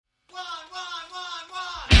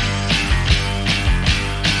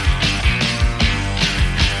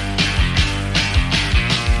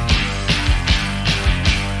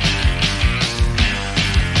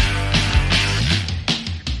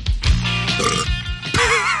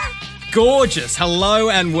Gorgeous. Hello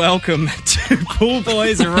and welcome to Pool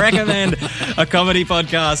Boys Recommend, a comedy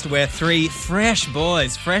podcast where three fresh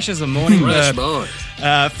boys, fresh as a morning bird.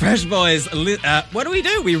 Fresh boys. What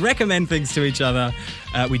do? We recommend things to each other.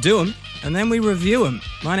 We do them and then we review them.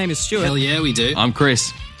 My name is Stuart. Hell yeah, we do. I'm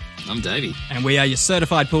Chris. I'm Davey. And we are your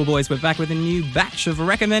certified pool boys. We're back with a new batch of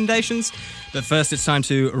recommendations. But first, it's time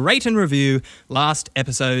to rate and review last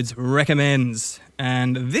episode's recommends.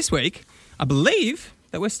 And this week, I believe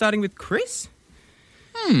that we're starting with Chris.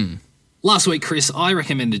 Last week, Chris, I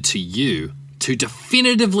recommended to you to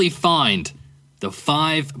definitively find the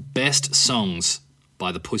 5 best songs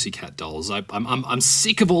by the Pussycat Dolls. I'm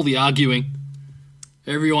sick of all the arguing.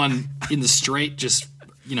 Everyone in the street just,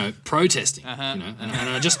 protesting. And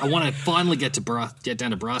I want to finally get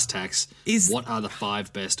down to brass tacks. What are the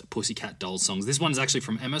 5 best Pussycat Dolls songs? This one's actually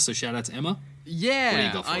from Emma, so shout out to Emma. Yeah, what do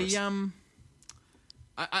you got for us?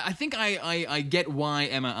 I think I get why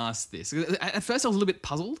Emma asked this. At first, I was a little bit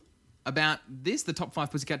puzzled about this, the top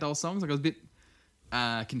 5 Pussycat Dolls songs. Like, I was a bit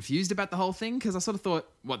confused about the whole thing because I sort of thought,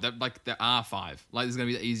 there are 5. Like, this is going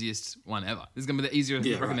to be the easiest one ever. This is going to be the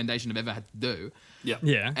easiest recommendation I've ever had to do.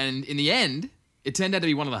 Yeah. And in the end, it turned out to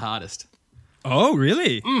be one of the hardest. Oh,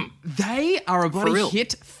 really? They are a bloody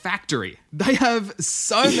hit factory. They have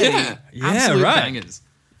so many absolute bangers.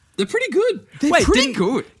 They're pretty good. They're pretty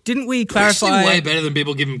good. Didn't we They're clarify? actually way better than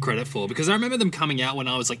people give them credit for, because I remember them coming out when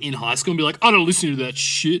I was like in high school and be like, I don't listen to that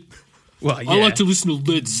shit. Well, yeah. I like to listen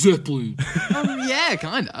to Led Zeppelin. Yeah,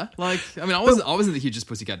 kinda. I wasn't the hugest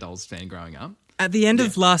Pussycat Dolls fan growing up. At the end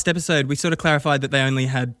of last episode, we sort of clarified that they only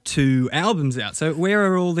had 2 albums out. So where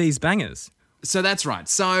are all these bangers? So that's right.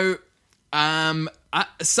 So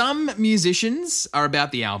some musicians are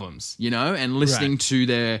about the albums, and listening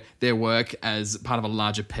to their work as part of a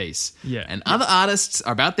larger piece. Yeah. And other artists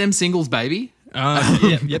are about them singles, baby.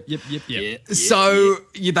 Yep. So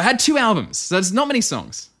they had 2 albums. So there's not many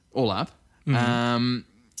songs all up. The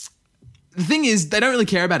thing is, they don't really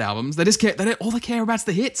care about albums. They just care. All they care about is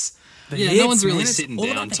the hits. No one's really sitting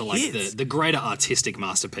down to like the greater artistic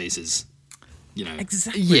masterpieces.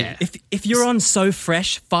 Exactly. Yeah. If you're on So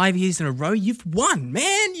Fresh 5 years in a row, you've won,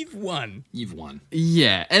 man. You've won.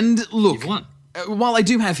 Yeah. And look, You've won. While I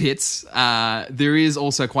do have hits, there is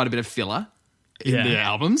also quite a bit of filler in the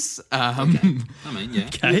albums.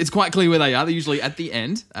 It's quite clear where they are. They're usually at the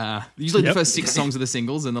end. Usually the first 6 songs are the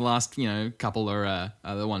singles, and the last couple are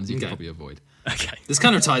the ones you can probably avoid. Okay. This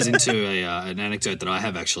kind of ties into an anecdote that I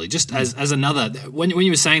have actually. Just as another, when you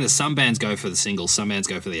were saying that some bands go for the singles, some bands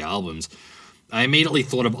go for the albums, I immediately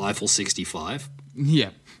thought of Eiffel 65.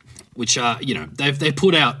 Yeah. Which are, they've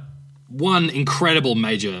put out one incredible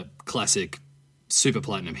major classic super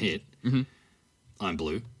platinum hit, I'm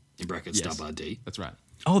Blue, in brackets, WD. That's right.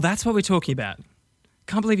 Oh, that's what we're talking about.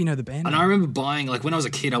 Can't believe you know the band. And I remember buying, like when I was a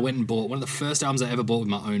kid, I went and bought, one of the first albums I ever bought with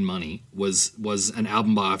my own money was an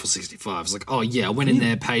album by Eiffel 65. I was like, oh yeah, I went in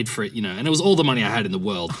there, paid for it, and it was all the money I had in the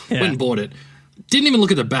world. Went and bought it. Didn't even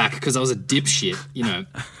look at the back because I was a dipshit,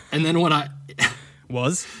 And then when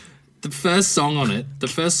the first song on it, the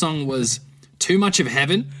first song was Too Much of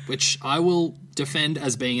Heaven, which I will defend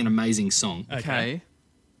as being an amazing song. Okay.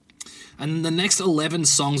 And the next 11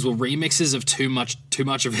 songs were remixes of Too Much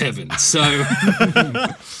of Heaven. So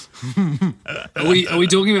are we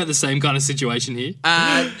talking about the same kind of situation here?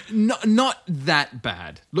 Not that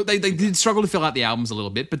bad. Look, they did struggle to fill out the albums a little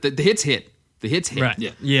bit, but the hits hit. The hits hit. Right.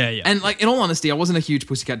 Yeah. And in all honesty, I wasn't a huge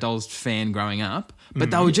Pussycat Dolls fan growing up,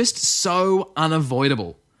 but they were just so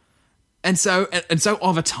unavoidable. And so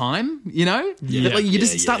over time, that, you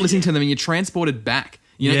just start listening to them and you're transported back.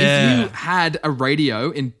 If you had a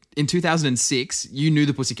radio in 2006, you knew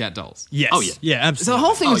the Pussycat Dolls. Yes. Oh, yeah. Yeah, absolutely. So the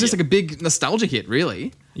whole thing was just like a big nostalgia hit,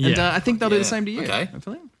 really. Yeah. And I think they'll do the same to you. Okay.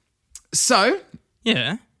 Hopefully. So,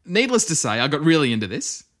 Yeah. needless to say, I got really into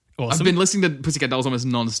this. Awesome. I've been listening to Pussycat Dolls almost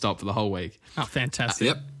non-stop for the whole week. Oh, fantastic.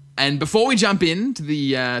 Yep. And before we jump into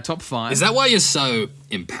the top 5... Is that why you're so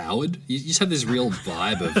empowered? You just have this real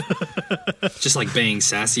vibe of just like being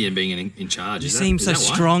sassy and being in charge. You seem so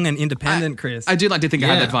strong and independent, Chris. I do like to think I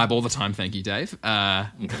have that vibe all the time, thank you, Dave.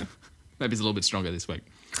 Maybe it's a little bit stronger this week.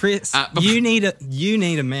 Chris, you need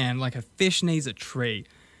a man like a fish needs a tree.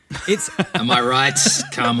 Am I right?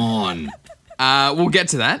 Come on. We'll get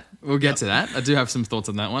to that. I do have some thoughts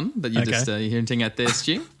on that one that you're just hinting at there,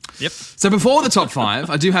 Stu. Yep. So before the top 5,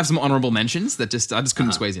 I do have some honourable mentions that I just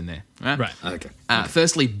couldn't squeeze in there. Right. Okay.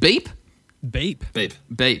 Firstly, Beep. Beep.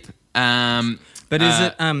 But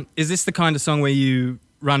is this the kind of song where you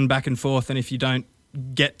run back and forth, and if you don't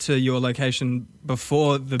get to your location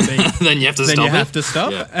before the beep, then you have to then stop. You have to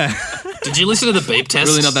stop. Yeah. Did you listen to the beep test?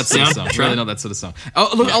 Really not that sort of song.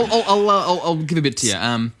 Oh, look, I'll give a bit to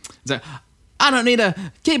you. It's like, I don't need to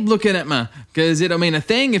keep looking at my, because it'll mean a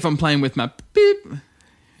thing if I'm playing with my beep.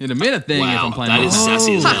 It'll mean a thing if I'm playing that with is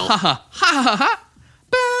sassy as hell.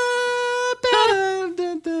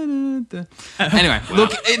 Anyway,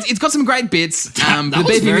 look, it's got some great bits. The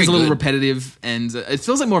beeping is a little repetitive, and it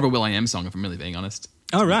feels like more of a will.i.am song, if I'm really being honest.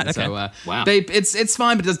 Oh, right, okay. So, wow. Beep, it's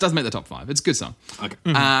fine, but it does make the top 5. It's a good song.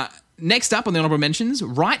 Okay. Next up on the honorable mentions,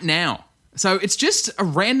 Right Now. So it's just a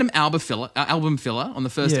random album filler on the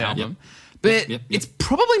first album, but it's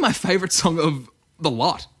probably my favorite song of the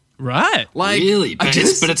lot. Right. Like, really? But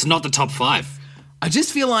it's not the top 5. I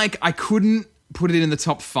just feel like I couldn't put it in the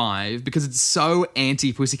top 5 because it's so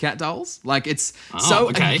anti-Pussycat Dolls. Like, it's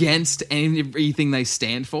against everything they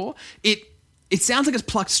stand for. It sounds like it's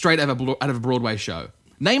plucked straight out of a Broadway show.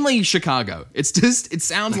 Namely, Chicago. It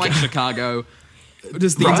sounds like Chicago.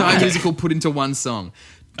 Just the entire musical put into one song.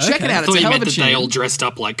 Check it out. It's a hell of a tune. They all dressed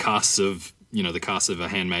up like casts of, the cast of A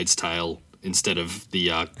Handmaid's Tale instead of the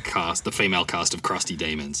female cast of Krusty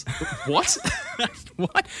Demons. What?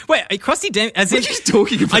 What? Wait, Krusty Demons? What are you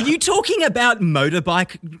talking about? Are you talking about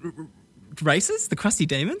motorbike races? The Krusty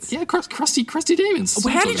Demons? Yeah, Krusty Demons.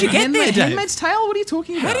 Well, how did you get there, Dave? Handmaid's Tale? What are you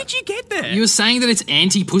talking about? How did you get there? You were saying that it's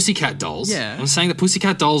anti-Pussycat Dolls. Yeah. I'm saying that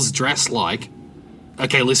Pussycat Dolls dress like...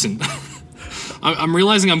 Okay, listen. I'm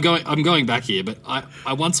realizing I'm going back here, but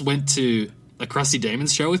I once went to a Krusty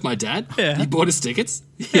Demons show with my dad. Yeah. He bought us tickets.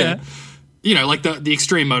 Yeah. Like the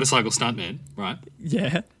extreme motorcycle stuntman, right?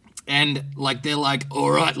 Yeah. And they're like, all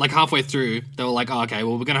right, halfway through, they were like, oh, okay,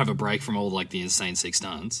 well, we're going to have a break from all the insane six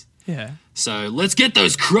stunts. Yeah. So let's get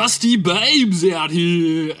those crusty babes out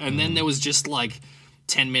here. And then there was just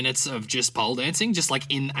 10 minutes of just pole dancing, just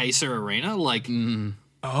in Acer Arena,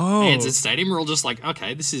 Anzac Stadium. We're all just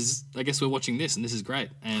okay, I guess we're watching this and this is great.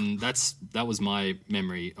 And that was my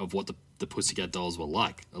memory of what the Pussycat Dolls were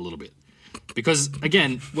like a little bit. Because,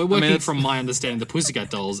 again, we're working from my understanding the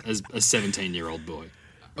Pussycat Dolls as a 17-year-old boy.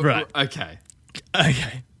 Right. Okay. And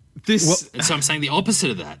so I'm saying the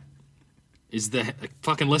opposite of that is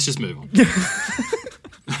fucking let's just move on.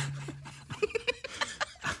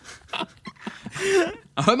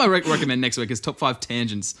 I hope my recommend next week is top 5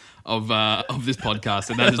 tangents of this podcast,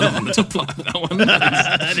 and that is not on the top 5. That one.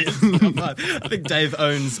 That is top 5. I think Dave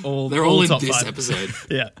owns all. They're all in top this 5. episode.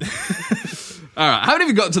 Yeah. All right, I haven't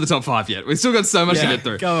even gotten to the top 5 yet. We've still got so much to get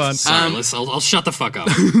through. Go on. Sorry, I'll shut the fuck up.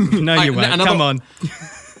 No, you won't. Come on.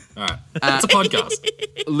 All right. It's a podcast.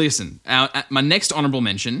 Listen, my next honourable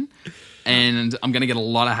mention, and I'm going to get a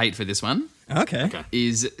lot of hate for this one. Okay.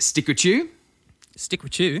 Is Stick With You. Stick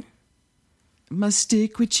With You? Must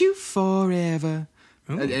stick with you forever.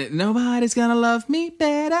 Nobody's gonna love me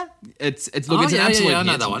better. It's an absolute hit. I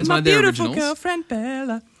know that one. It's one of their Beautiful originals. girlfriend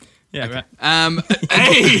Bella. Yeah, right.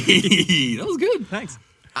 Hey, that was good. Thanks.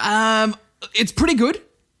 It's pretty good.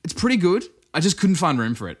 I just couldn't find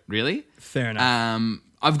room for it, really. Fair enough.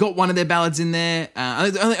 I've got one of their ballads in there.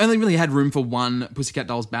 I only really had room for one Pussycat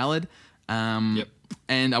Dolls ballad. And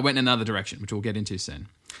I went in another direction, which we'll get into soon.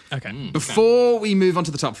 Okay. Before we move on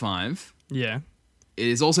to the top 5, Yeah. it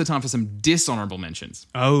is also time for some dishonorable mentions.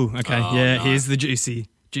 Oh, okay. Yeah, no. here's the juicy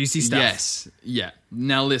stuff. Yes. Yeah.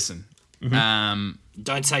 Now listen.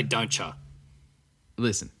 Don't say don't ya.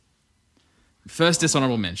 Listen. First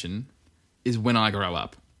dishonorable mention is When I Grow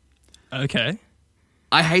Up. Okay.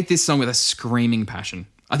 I hate this song with a screaming passion.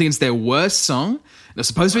 I think it's their worst song. It was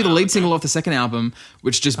supposed to be the lead single off the second album,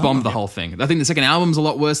 which just bombed the whole thing. I think the second album's a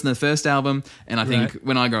lot worse than the first album, and I think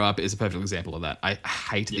When I Grow Up is a perfect example of that. I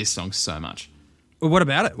hate this song so much. Well, what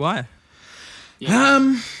about it? Why?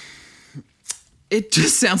 Yeah. It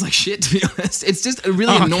just sounds like shit, to be honest. It's just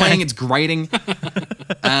really annoying. It's grating.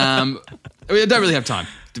 I don't really have time,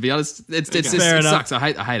 to be honest. It sucks. I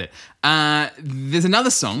hate it. There's another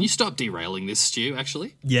song. Can you stop derailing this, Stu,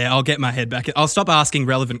 actually? Yeah, I'll get my head back. I'll stop asking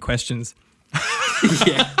relevant questions.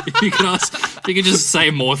 Yeah. If you could just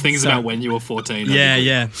say more things about when you were 14.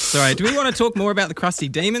 Yeah. Sorry. Do we want to talk more about the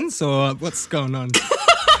Krusty Demons or what's going on?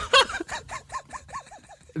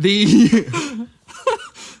 The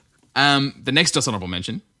next dishonorable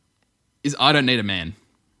mention is I Don't Need a Man.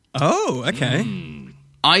 Oh, okay.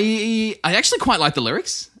 I actually quite like the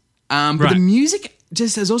lyrics, but the music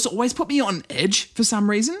just has also always put me on edge for some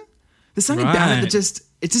reason. There's something about it that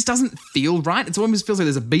just doesn't feel right. It almost feels like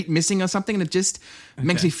there's a beat missing or something, and it just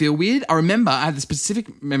makes me feel weird. I remember I had the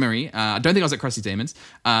specific memory. I don't think I was at Krusty Demons.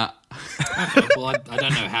 Well, I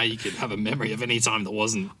don't know how you could have a memory of any time that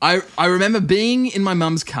wasn't. I remember being in my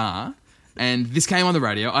mum's car, and this came on the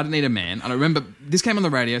radio. I Don't Need a Man. And I remember this came on the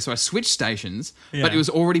radio, so I switched stations, but it was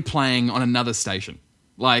already playing on another station.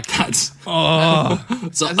 Like It's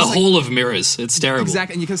a hall of mirrors. It's terrible.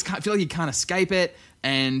 exactly, and you just feel like you can't escape it.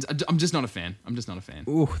 And I'm just not a fan.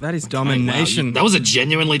 Ooh, that is Wow, domination. that was a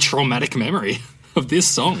genuinely traumatic memory of this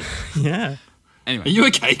song. Yeah. Anyway, Are you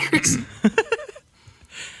okay, Chris?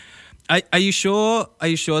 Are you sure? Are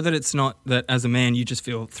you sure that it's not that as a man you just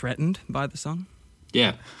feel threatened by the song?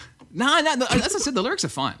 Yeah. No. As I said, the lyrics are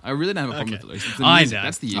fine. I really don't have a problem with the lyrics. It's the I music, know.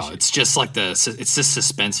 that's the issue. Oh, it's just like it's just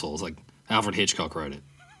suspenseful. It's like Alfred Hitchcock wrote it,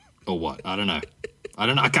 or what? I don't know.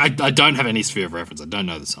 I don't have any sphere of reference. I don't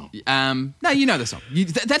know the song. No, you know the song.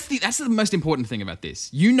 That's the most important thing about this.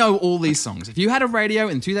 You know all these songs. If you had a radio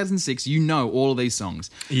in 2006, you know all of these songs.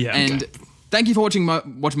 Yeah. And thank you for watching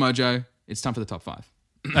Watch Mojo. It's time for the top 5.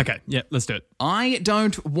 Okay, yeah, let's do it. I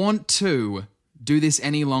don't want to do this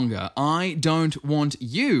any longer. I don't want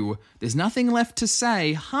you. There's nothing left to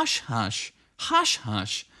say. Hush, hush, hush,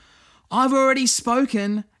 hush. I've already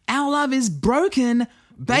spoken. Our love is broken.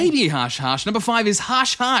 Baby, hush, hush. Number 5 is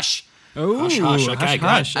Hush, Hush. Oh, Hush, hush. Okay,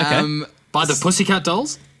 great. Okay. By the Pussycat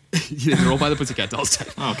Dolls? Yeah, they're all by the Pussycat Dolls.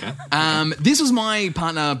 Oh, okay. This was my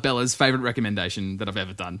partner Bella's favourite recommendation that I've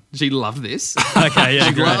ever done. She loved this. Okay, yeah,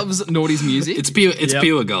 She great. loves Naughty's music. It's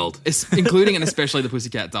pure gold. Including and especially the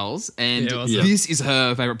Pussycat Dolls. And Yeah, awesome. this is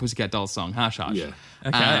her favourite Pussycat Dolls song, Hush Hush. Yeah.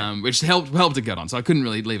 Okay. Which helped it get on. So I couldn't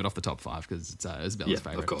really leave it off the top 5 because it's Bella's Yeah,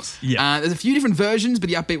 favourite. of course. Yeah. There's a few different versions, but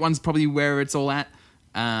the upbeat one's probably where it's all at.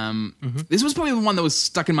 This was probably the one that was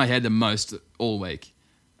stuck in my head the most all week.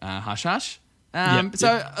 Hush Hush.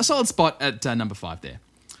 So a solid spot at number 5 there.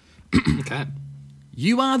 Okay.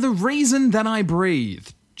 You are the reason that I breathe.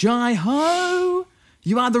 Jai ho.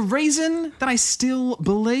 You are the reason that I still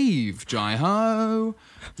believe. Jai ho.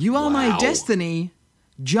 You are my Wow. destiny.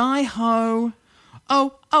 Jai ho.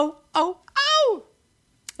 Oh, oh, oh, oh.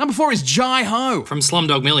 Number 4 is Jai ho. From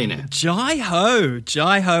Slumdog Millionaire. Jai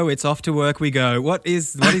ho, it's off to work we go. What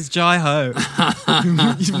is Jai ho?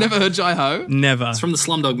 You've never heard Jai ho? Never. It's from the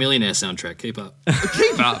Slumdog Millionaire soundtrack. Keep up.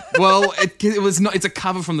 Keep up. Well, it was not. It's a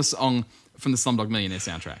cover from the song from the Slumdog Millionaire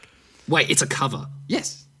soundtrack. Wait, it's a cover.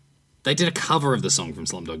 Yes. They did a cover of the song from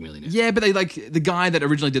Slumdog Millionaire. Yeah, but they the guy that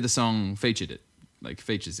originally did the song featured it,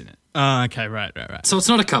 features in it. Oh, okay, right. So it's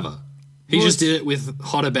not a cover. He Well, just did it with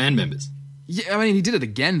hotter band members. Yeah, I mean he did it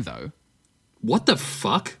again though. What the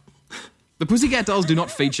fuck? The Pussycat Dolls do not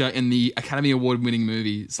feature in the Academy Award-winning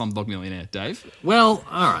movie Slumdog Millionaire, Dave. Well,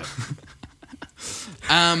 all right.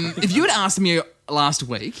 If you had asked me last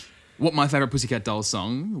week what my favourite Pussycat Dolls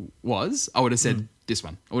song was, I would have said this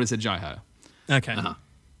one. I would have said Jai Ho. Okay.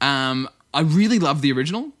 I really love the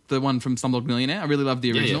original, the one from Slumdog Millionaire. I really love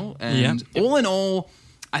the original. And all in all,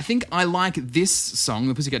 I think I like this song,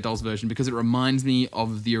 the Pussycat Dolls version, because it reminds me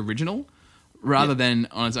of the original rather than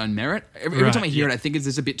on its own merit. Every time I hear it, I think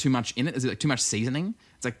there's a bit too much in it. There's too much seasoning.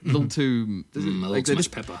 It's a little too... A little too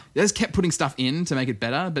much pepper. They just kept putting stuff in to make it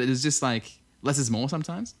better, but it is just like less is more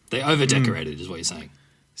sometimes. They over-decorated, is what you're saying.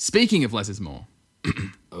 Speaking of less is more,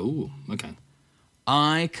 Oh, okay.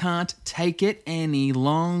 I can't take it any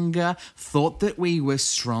longer. Thought that we were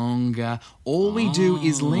stronger. All we do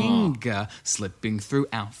is linger, slipping through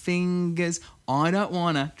our fingers. I don't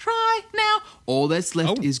want to try now. All that's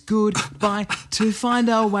left is goodbye to find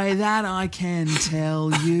a way that I can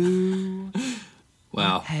tell you.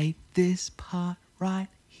 Wow. Hate this part right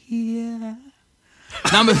here.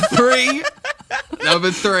 Number 3.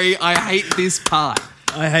 Number 3, I hate this part.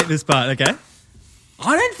 I hate this part, okay?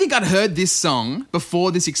 I don't think I'd heard this song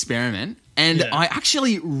before this experiment, and Yeah. I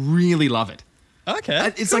actually really love it. Okay.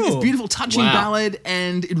 It's like this cool. beautiful, touching Wow. ballad,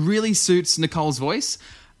 and it really suits Nicole's voice.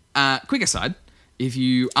 Quick aside, if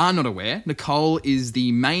you are not aware, Nicole is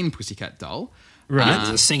the main Pussycat Doll. Right. Yeah, there's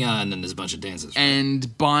a singer and then there's a bunch of dancers.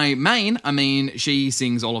 And by main, I mean she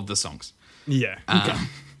sings all of the songs. Yeah.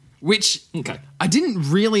 Which Okay. I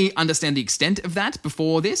didn't really understand the extent of that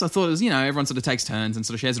before this. I thought it was, everyone sort of takes turns and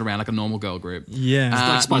sort of shares it around like a normal girl group. Yeah.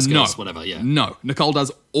 Like Spice Girls, whatever, yeah. No, Nicole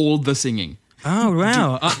does all the singing. Oh,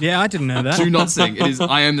 wow. Yeah, I didn't know that. Do not sing. It is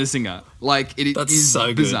I am the singer. Like it That's is so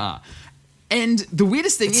good. bizarre. And the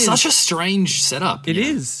weirdest thing is Such a strange setup. It you know?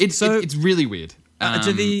 is. it's really weird.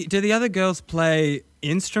 Do the other girls play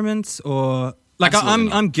instruments or like Absolutely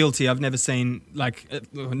not. I'm guilty. I've never seen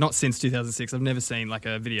not since 2006. I've never seen like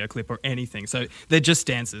a video clip or anything. So they're just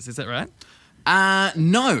dancers. Is that right?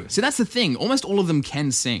 No. So that's the thing. Almost all of them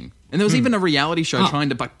can sing. And there was even a reality show trying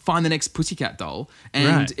to find the next Pussycat Doll. And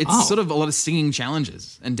Right. it's sort of a lot of singing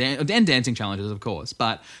challenges and dancing challenges, of course.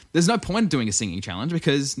 But there's no point doing a singing challenge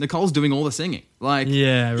because Nicole's doing all the singing. Like,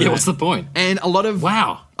 Yeah. Right. Yeah, what's the point? and a lot of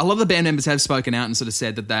Wow. a lot of the band members have spoken out and sort of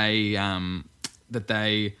said that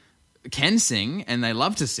they can sing and they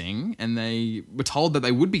love to sing and they were told that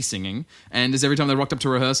they would be singing. And as every time they rocked up to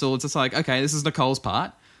rehearsal, it's just like, okay, this is Nicole's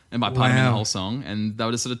part. And by part, I mean the whole song. And they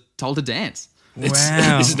were just sort of told to dance. Wow.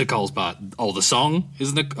 This is Nicole's part. Oh, the song?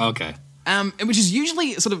 Isn't it? Okay. And which is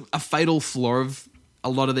usually sort of a fatal flaw of a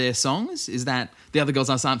lot of their songs, is that the other girls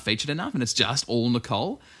aren't featured enough and it's just all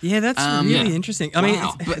Nicole. Yeah, that's really Yeah. interesting. I mean,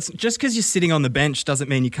 Wow. it's just because you're sitting on the bench doesn't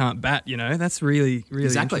mean you can't bat, you know? That's really,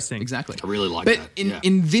 really interesting. Exactly. I really like but that.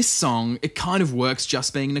 in this song, it kind of works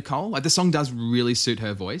just being Nicole. Like the song does really suit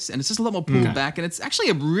her voice, and it's just a lot more pulled back, and it's actually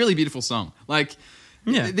a really beautiful song. Like,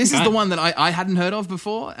 Yeah. this is the one that I hadn't heard of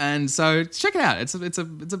before, and so check it out. It's a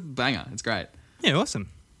banger. It's great. Yeah, awesome.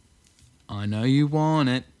 I know you want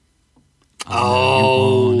it.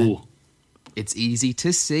 Oh. It's easy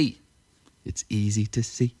to see. It's easy to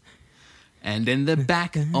see. And in the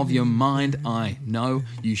back of your mind, I know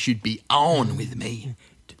you should be on with me.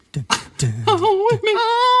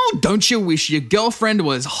 Oh, don't you wish your girlfriend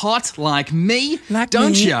was hot like me? Like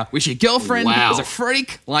don't me. you wish your girlfriend Wow. was a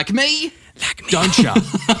freak like me? Like me. Don't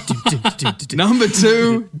you? Number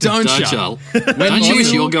 2, don't Don't you? you? Don't you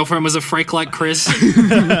wish your girlfriend was a freak like Chris?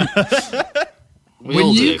 When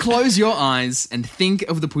you close your eyes and think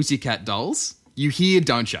of the Pussycat Dolls, you hear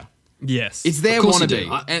 "Don't Ya." Yes. It's their Of course you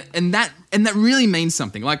wannabe, do. and that really means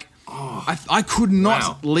something. Like, I could not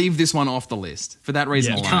Wow. leave this one off the list for that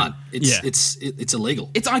reason Yeah. alone. You can't. Yeah. It's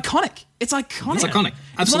illegal. It's iconic. It's iconic. It's iconic. It's one of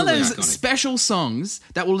Absolutely those iconic. special songs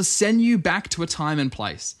that will send you back to a time and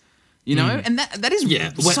place. You know, and that is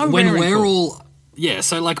Yeah, so when rare and we're cool. all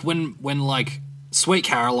so like when like Sweet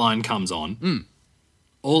Caroline comes on,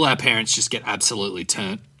 all our parents just get absolutely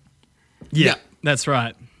turned, yeah, that's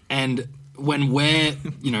right. and when we're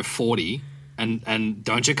 40 and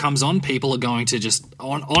Don't You comes on, people are going to just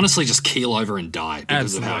honestly just keel over and die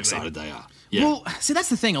because of how Absolutely. excited they are. Yeah, Well, see, that's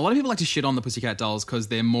the thing. A lot of people like to shit on the Pussycat Dolls because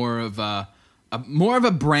they're more of a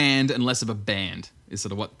brand and less of a band. Is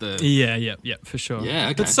sort of what the Yeah, for sure. Yeah,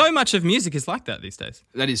 okay. But so much of music is like that these days.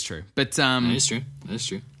 that is true. But that is true. That is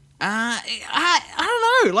true. I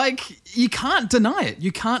don't know. Like, you can't deny it.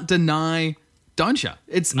 You can't deny Don't Ya.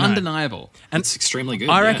 It's undeniable. And It's extremely good.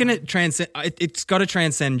 I yeah. reckon it's got to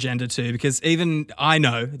transcend gender too, because even I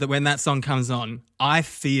know that when that song comes on, I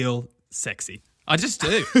feel sexy. I just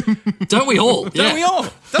do. Don't we all? Don't we all?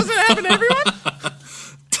 Doesn't it happen to everyone?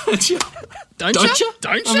 Don't you? Don't Don't you? you?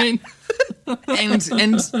 Don't I you? mean,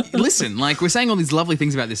 And listen, like, we're saying all these lovely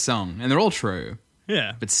things about this song, and they're all true.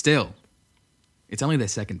 Yeah. But still, it's only their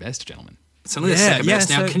second best, gentlemen. it's only the Yeah, second yeah, best.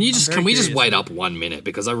 Now, so can I'm very we just curious. wait up 1 minute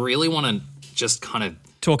because I really want to just kind of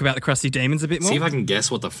Talk about the Crusty Demons a bit more. see if I can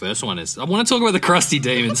guess what the first one is. I want to talk about the Crusty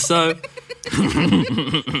Demons. So,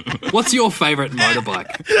 what's your favorite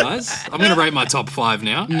motorbike, guys? I'm going to rate my top 5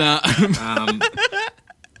 now. No.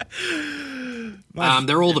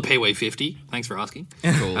 They're all the Pee-wee 50. Thanks for asking.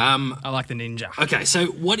 Cool. I like the Ninja. Okay, so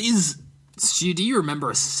what is... Stu, do you remember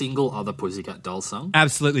a single other Pussycat Dolls song?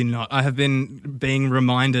 Absolutely not. I have been being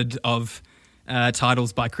reminded of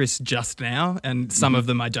titles by Chris just now, and some of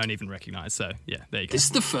them I don't even recognise. So, yeah, there you go. This is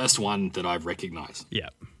the first one that I recognise. Yeah.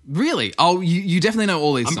 Really? Oh, you definitely know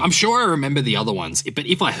all these songs. I'm sure I remember the other ones, but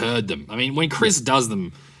if I heard them... I mean, when Chris does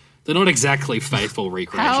them, they're not exactly faithful How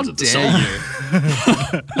recreations of the dare song.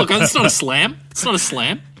 you? Look, it's not a slam. It's not a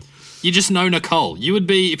slam. You just know Nicole. You would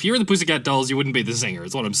be... If you were in the Pussycat Dolls, you wouldn't be the singer,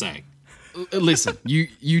 is what I'm saying. Listen,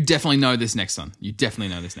 you definitely know this next one. You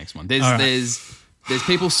definitely know this next one. There's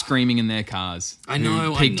people screaming in their cars. I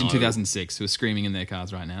know, Who peaked I in know. 2006 who are screaming in their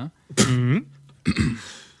cars right now.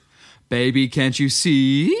 Baby, can't you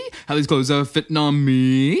see how these clothes are fitting on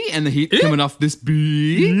me and the heat coming off this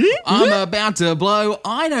bee? I'm about to blow.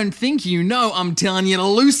 I don't think you know. I'm telling you to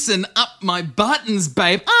loosen up my buttons,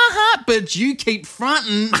 babe. But you keep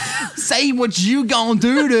fronting. Say what you gonna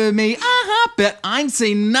do to me. But I ain't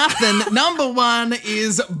seen nothing. Number 1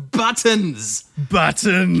 is buttons.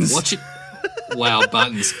 Buttons. Watch it. Wow,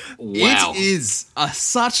 buttons. Wow. It is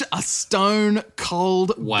such a stone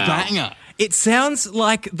cold Wow. banger. It sounds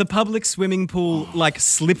like the public swimming pool, like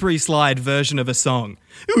slippery slide version of a song.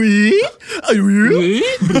 For me,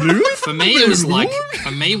 it was like,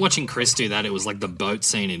 for me watching Chris do that, it was like the boat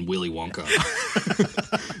scene in Willy Wonka.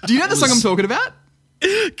 Do you know the song I'm talking about?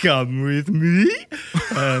 Come with me,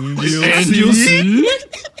 and you'll And see. you'll see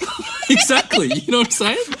it. Exactly. You know what I'm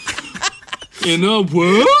saying? In a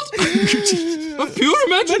world of pure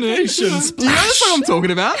imagination. Do you know the song I'm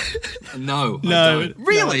talking about? No, I No. don't.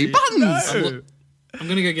 Really? Buttons. I'm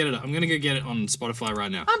gonna go get it. I'm gonna go get it on Spotify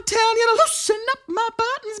right now. I'm telling you to loosen up my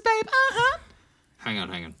buttons, babe. Hang on.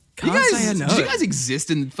 You Can't guys, say I know did you it. guys exist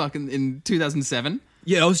in 2007?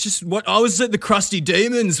 Yeah, I was at the Krusty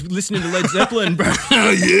Demons listening to Led Zeppelin, bro. Oh,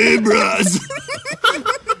 yeah, bros.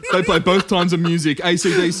 They play both kinds of music,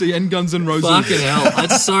 AC/DC and Guns N' Roses. Fucking hell. I'm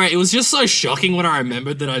sorry. It was just so shocking when I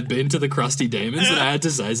remembered that I'd been to the Krusty Demons that I had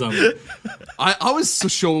to say something. I was so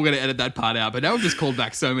sure we're going to edit that part out, but now we've just called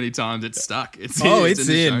back so many times, it's stuck. It's Oh, in it's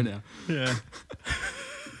the in. show now. Yeah.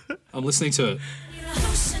 I'm listening to it.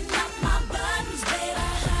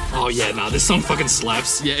 Oh, yeah, no, this song fucking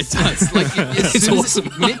slaps. Yeah, it does. Like, It's awesome.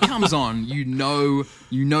 When it comes on, you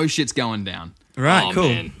know shit's going down. Right, Oh, cool.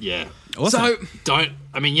 man, yeah. Awesome. So,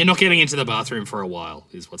 You're not getting into the bathroom for a while,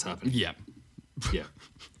 is what's happening. yeah. Yeah.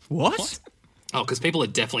 What? Oh, because people are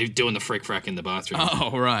definitely doing the frick frack in the bathroom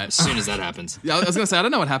Oh, right. as soon as that happens. Yeah, I was going to say, I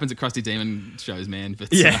don't know what happens at Krusty Demon shows, man.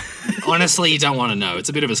 But, Yeah. Honestly, you don't want to know. It's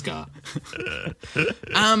a bit of a scar.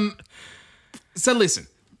 So listen,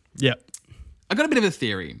 Yeah. I got a bit of a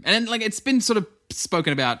theory, and like it's been sort of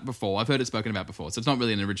spoken about before. I've heard it spoken about before, so it's not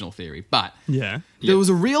really an original theory. But Yeah. there was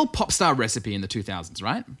a real pop star recipe in the 2000s,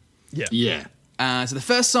 right? Yeah. Yeah. So the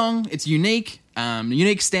first song, it's unique,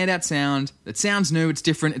 unique standout sound. It sounds new, it's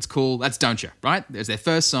different, it's cool. That's Don't Ya, right? There's their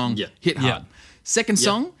first song, Yeah. hit hard. Yeah. Second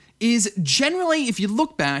song is generally, if you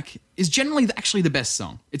look back, is generally actually the best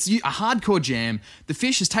song. It's a hardcore jam. The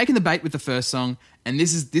Fish has taken the bait with the first song, and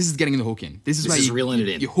this is getting the hook in. This is where is you, reeling it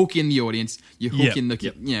in. You hook in the audience, you hook Yep. in the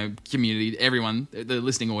Yep. community, everyone, the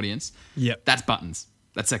listening audience. Yep. That's Buttons.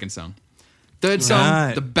 That second song. Third song,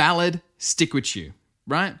 Right. the ballad, Stick With You,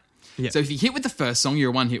 right? Yep. So if you hit with the first song, you're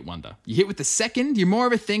a one-hit wonder. You hit with the second, you're more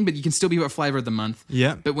of a thing, but you can still be a flavor of the month.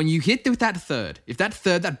 Yeah. But when you hit with that third, if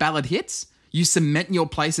that ballad hits, you cement your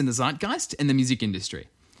place in the zeitgeist in the music industry.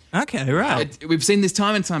 Okay, right. We've seen this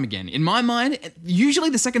time and time again. In my mind, usually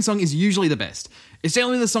the second song is usually the best. It's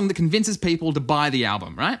generally the song that convinces people to buy the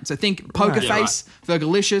album, right? So think Poker Right. Yeah, Face,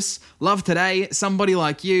 Fergalicious, Love Today, Somebody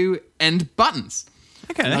Like You, and Buttons.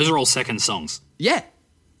 Okay. Those are all second songs. Yeah.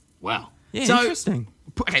 Wow. Yeah, So- interesting.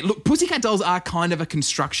 Okay, look, Pussycat Dolls are kind of a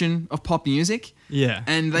construction of pop music. Yeah.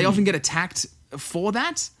 And they often get attacked for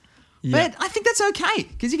that. Yeah. But I think that's okay,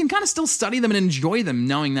 because you can kind of still study them and enjoy them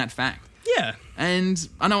knowing that fact. Yeah. And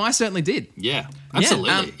I know I certainly did. Yeah.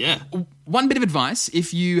 Absolutely. Yeah. One bit of advice,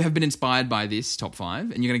 if you have been inspired by this top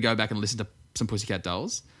 5 and you're going to go back and listen to some Pussycat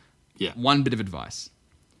Dolls, Yeah. one bit of advice.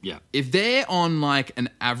 Yeah. If they're on like an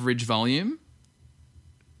average volume,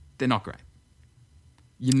 they're not great.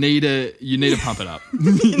 You need to pump it up.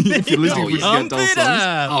 If you're listening to Pussycat Pump Dolls it songs,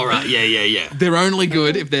 up. All right. Yeah. they're only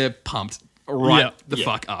good if they're pumped right Yeah. the Yeah.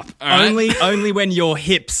 fuck up. All right? Only when your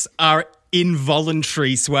hips are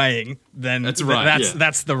involuntary swaying, then That's right, yeah.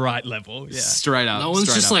 that's the right level. Yeah. Straight up. No one's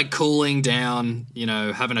straight just up. like cooling down,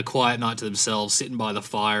 having a quiet night to themselves, sitting by the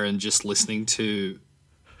fire and just listening to,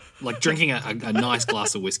 like drinking a nice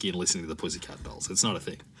glass of whiskey and listening to the Pussycat Dolls. It's not a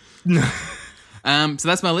thing. So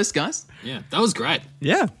that's my list, guys. Yeah. That was great.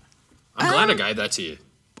 Yeah. I'm glad I gave that to you.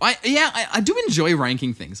 I do enjoy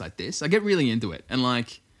ranking things like this. I get really into it, and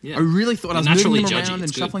like Yeah. I really thought I was You're moving naturally them judgy. around and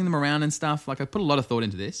It's good. shuffling them around and stuff. Like I put a lot of thought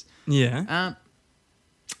into this. Yeah. I'm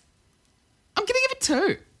gonna give it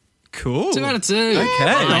 2. Cool. 2 out of 2. Okay.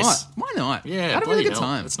 Why Nice. not? Why not? Yeah. I had a bloody really good hell.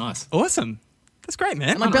 time. That's nice. Awesome. That's great, man.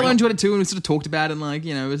 And like Bella enjoyed it too, and we sort of talked about it, and like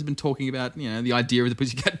has been talking about the idea of the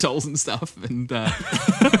Pussycat Dolls and stuff, and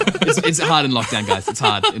it's hard in lockdown, guys. It's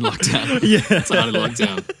hard in lockdown. It's hard in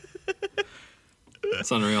lockdown. It's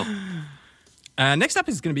unreal. Next up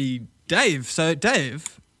is going to be Dave. So,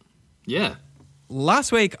 Dave, Yeah.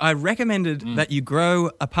 last week I recommended that you grow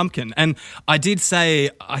a pumpkin. And I did say,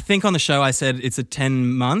 I think on the show I said it's a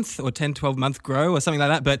 10-month or 12-month grow or something like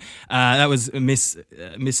that. But that was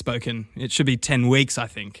misspoken. It should be 10 weeks, I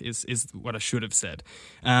think, is what I should have said.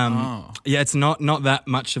 Yeah, it's not that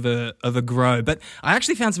much of a grow. But I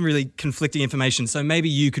actually found some really conflicting information. So maybe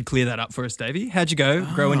you could clear that up for us, Davey. How'd you go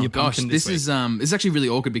growing your pumpkin this week? This is actually really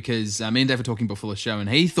awkward because me and Dave were talking before the show, and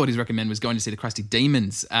he thought his recommend was going to see the Krusty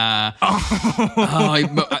Demons.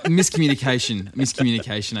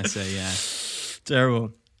 Miscommunication. I say, yeah.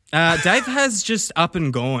 Terrible. Dave has just up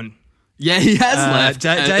and gone. Yeah, he has left.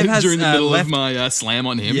 Dave has during the middle left. of my slam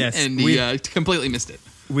on him, Yes, and he completely missed it.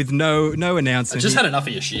 With no announcement. Just had enough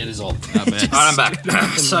of your shit, is all. Oh, man. All right, I'm back.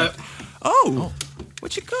 So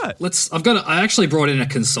What you got? I actually brought in a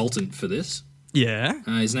consultant for this. Yeah.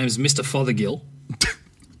 His name is Mr. Fothergill.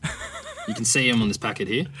 You can see him on this packet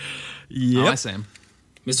here. Yep. Oh, I see him.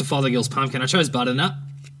 Mr. Fothergill's pumpkin. I chose butternut.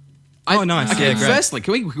 Oh, nice. Okay, Yeah, great. firstly,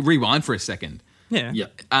 can we rewind for a second? Yeah. Yeah.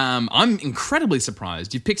 I'm incredibly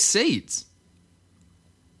surprised you picked seeds,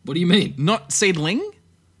 What do you mean? not seedling.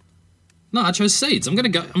 No, I chose seeds. I'm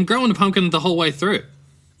growing a pumpkin the whole way through.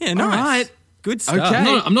 Yeah, nice. right. Good stuff.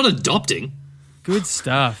 Okay. I'm not adopting. Good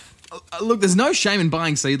stuff. Look, there's no shame in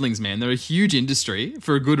buying seedlings, man. They're a huge industry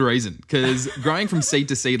for a good reason, because growing from seed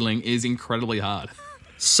to seedling is incredibly hard.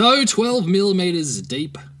 So 12 millimeters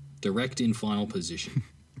deep, direct in final position.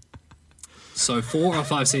 So 4 or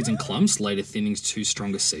 5 seeds in clumps, later thinnings 2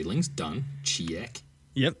 stronger seedlings, done, check.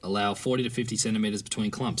 Yep. Allow 40 to 50 centimeters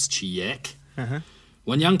between clumps, check.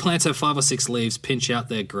 When young plants have 5 or 6 leaves, pinch out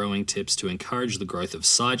their growing tips to encourage the growth of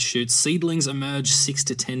side shoots. Seedlings emerge 6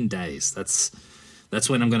 to 10 days. That's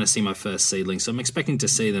when I'm going to see my first seedling. So I'm expecting to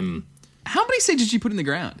see them. How many seeds did you put in the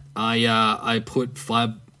ground? I put 5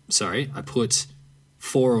 in. I put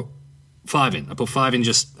 5 in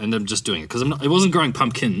and I'm just doing it because it wasn't growing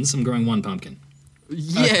pumpkins. I'm growing 1 pumpkin.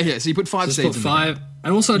 Yeah. So you put 5 seeds in 5.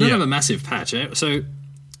 And also I don't have a massive patch. So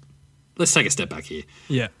let's take a step back here.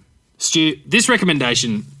 Yeah. Stu, this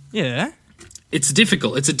recommendation. Yeah. It's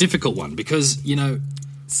difficult. It's a difficult one because,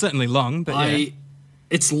 certainly long, but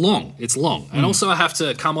it's long. It's long. And also I have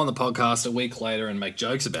to come on the podcast a week later and make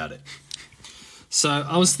jokes about it. So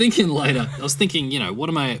I was thinking later, what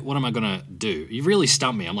am I going to do? You really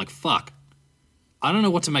stumped me. I'm like, fuck. I don't know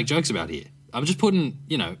what to make jokes about here. I'm just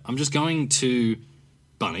going to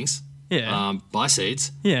Bunnings, buy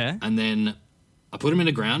seeds, and then I put them in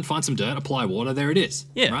the ground, find some dirt, apply water, there it is.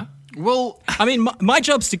 Yeah. Right? Well, I mean, my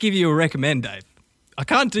job's to give you a recommend, Dave. I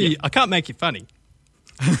can't make you funny.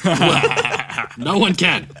 No one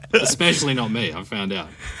can, especially not me, I found out.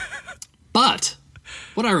 But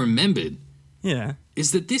what I remembered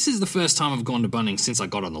is that this is the first time I've gone to Bunnings since I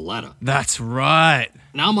got on the ladder. That's right.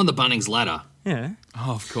 Now I'm on the Bunnings ladder. Yeah.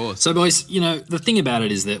 Oh, of course. So, boys, the thing about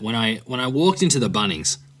it is that when I walked into the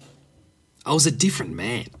Bunnings, I was a different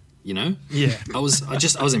man, Yeah. I was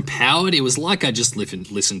empowered. It was like I just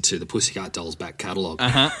listened to the Pussycat Dolls back catalogue.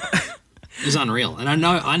 It was unreal. And I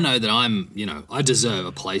know that I'm, I deserve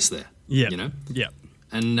a place there. Yeah. Yeah.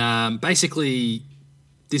 And basically,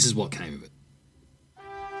 this is what came of it.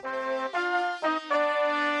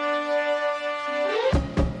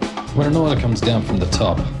 When an order comes down from the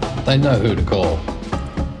top, they know who to call.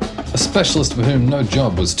 A specialist for whom no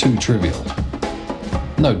job was too trivial,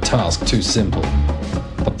 no task too simple,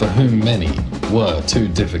 but for whom many were too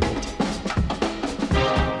difficult.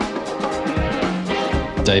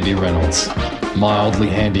 Davy Reynolds, mildly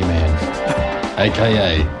handyman,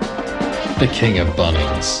 aka the King of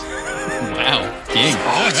Bunnings. Wow, King.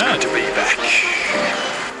 Oh, it's good to be back.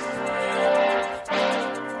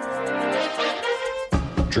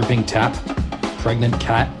 Dripping tap, pregnant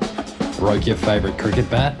cat, broke your favourite cricket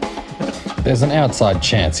bat? There's an outside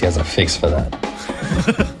chance he has a fix for that.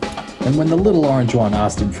 And when the little orange one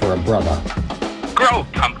asked him for a brother, Grow a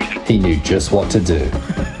pumpkin. he knew just what to do.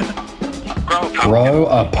 Grow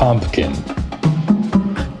a pumpkin.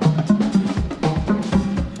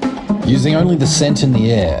 Using only the scent in the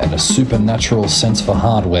air and a supernatural sense for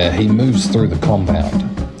hardware, he moves through the compound.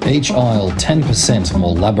 Each aisle 10%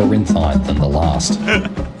 more labyrinthine than the last.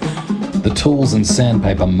 The tools and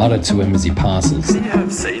sandpaper mutter to him as he passes. Do you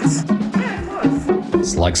have seeds?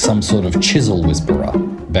 It's like some sort of chisel whisperer,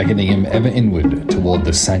 beckoning him ever inward toward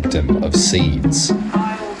the sanctum of seeds.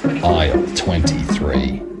 Aisle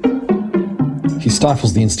 23. He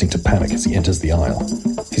stifles the instinct to panic as he enters the aisle.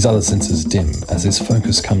 His other senses dim as his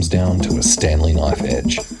focus comes down to a Stanley knife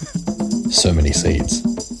edge. So many seeds,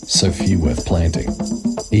 so few worth planting,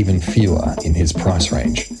 even fewer in his price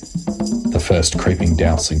range. The first creeping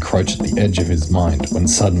doubts encroach at the edge of his mind when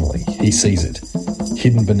suddenly he sees it,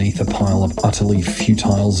 hidden beneath a pile of utterly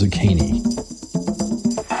futile zucchini.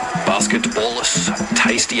 Basketballus,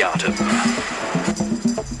 tasty atom.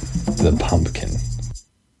 The pumpkin.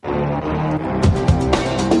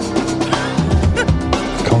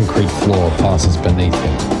 Concrete floor passes beneath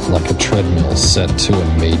him like a treadmill set to a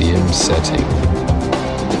medium setting.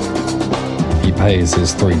 He pays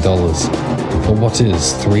his $3 for what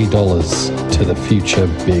is $3 to the future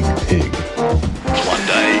big pig. One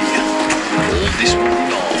day, all this will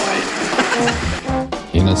die.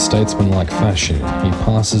 In a statesmanlike fashion, he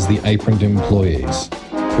passes the aproned employees,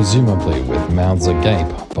 presumably with mouths agape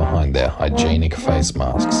behind their hygienic face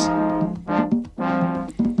masks.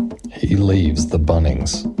 He leaves the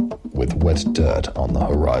Bunnings with wet dirt on the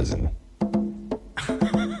horizon.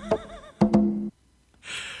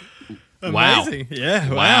 Amazing.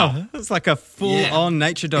 Yeah, wow. It's like a full-on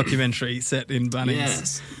nature documentary set in Bunnings.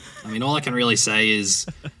 Yes. I mean, all I can really say is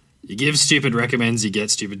you give stupid recommends, you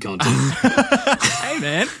get stupid content. Hey,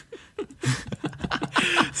 man.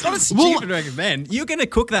 It's not a stupid recommend. You're going to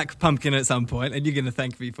cook that pumpkin at some point and you're going to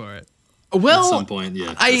thank me for it. Well, At some point,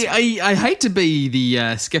 yeah. I hate to be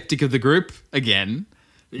the skeptic of the group again,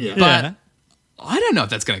 Yeah. but I don't know if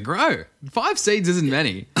that's going to grow. 5 seeds isn't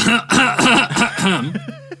many.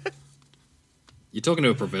 You're talking to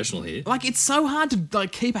a professional here. Like, it's so hard to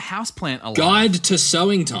like keep a houseplant alive. Guide to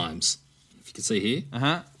sowing times. If you can see here,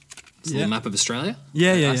 Uh-huh. it's a little map of Australia.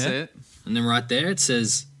 I see it. And then right there it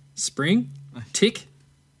says spring, tick.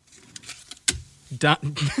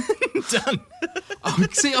 Done. Done. Oh,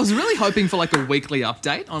 see, I was really hoping for like a weekly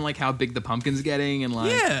update on like how big the pumpkin's getting and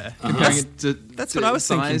like comparing it to That's what I was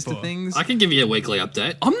thinking size for. to things. I can give you a weekly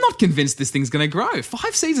update. I'm not convinced this thing's going to grow.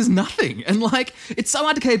 5 seeds is nothing. And like, it's so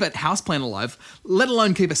hard to keep a houseplant alive, let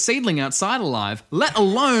alone keep a seedling outside alive, let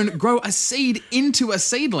alone grow a seed into a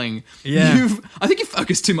seedling. Yeah. I think you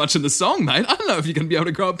focus too much on the song, mate. I don't know if you're going to be able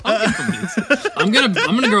to grow a pumpkin from this. I'm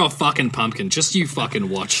gonna grow a fucking pumpkin. Just you fucking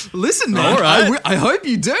watch. Listen, man, All right. I hope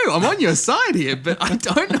you do. I'm on your side here, but I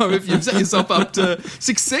don't know if you've set yourself up to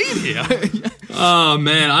succeed here. Oh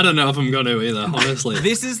man, I don't know if I'm going to either. Honestly,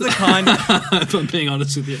 This is the kind of, if I'm being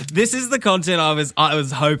honest with you. this is the content I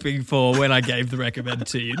was hoping for when I gave the recommend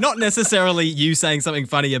to you. Not necessarily you saying something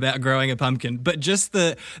funny about growing a pumpkin, but just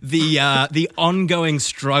the ongoing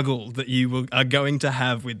struggle that you are going to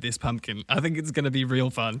have with this pumpkin. I think it's going to be real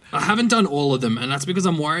fun. I haven't done all of them, and that's because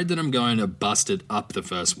I'm worried that I'm going to bust it up the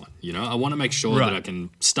first one. You know, I want to make sure Right. that I can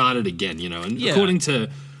start it again. You know, and Yeah. according to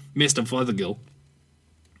Mr. Fothergill,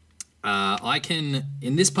 I can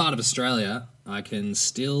in this part of Australia, I can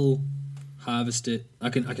still harvest it. I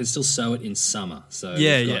can still sow it in summer. So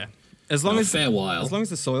Yeah, we've got, yeah. As long a as fair while as long as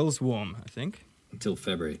the soil's warm, I think. until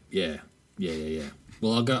February. Yeah.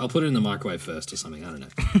 Well, I'll put it in the microwave first or something. I don't know.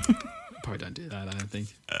 Probably don't do that, I don't think.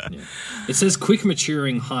 Yeah. It says quick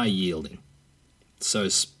maturing, high yielding. So,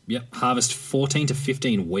 harvest 14 to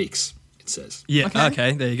 15 weeks, it says. Yeah. Okay.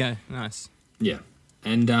 Okay. There you go. Nice. Yeah.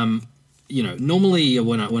 And, you know, normally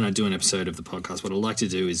when I do an episode of the podcast, what I like to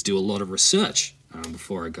do is do a lot of research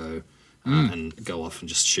before I go and go off and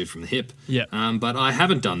just shoot from the hip. Yeah. But I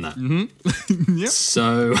haven't done that. Mm-hmm.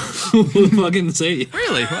 So, we'll fucking see.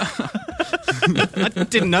 Really?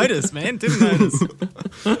 Didn't notice, man. Didn't notice.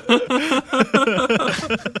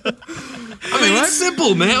 I mean, it's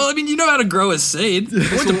simple, man. I mean, you know how to grow a seed.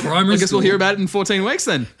 I went to primary I guess school. we'll hear about it in 14 weeks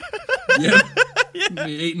then. Yeah. We're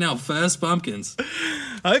eating our first pumpkins.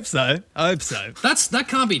 Hope so. That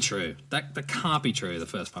can't be true. That can't be true. The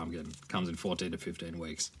first pumpkin comes in 14 to 15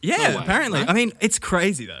 weeks. Yeah, No way, apparently. right? I mean, it's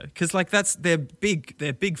crazy though, because like they're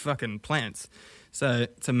big fucking plants. So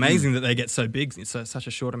it's amazing that they get so big in such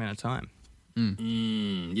a short amount of time.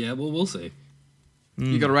 Yeah, well, we'll see.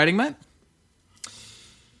 You got a rating, mate?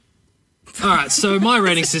 All right, so my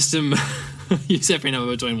rating system, use every number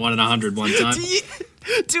between 1 and 100 one time.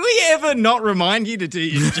 Do we ever not remind you to do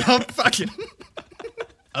your job? Fucking.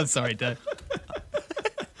 I'm sorry, Dave.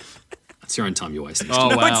 It's your own time you're wasting. Oh,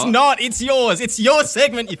 No, wow. it's not. It's yours. It's your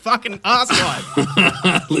segment, you fucking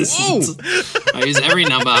asswipe. Listen, I use every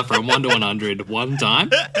number from 1 to 100 one time.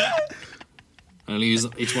 I only use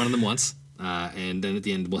each one of them once. And then at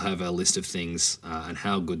the end, we'll have a list of things and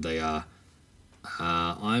how good they are.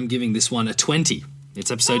 I'm giving this one a 20. It's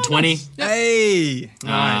episode 20. Hey,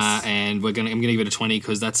 nice. And I'm gonna give it a 20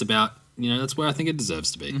 because that's about, that's where I think it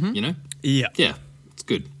deserves to be, you know? Yeah. Yeah, it's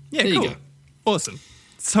good. Yeah, there cool. you go. Awesome.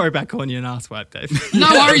 Sorry about calling you an asswipe, Dave. No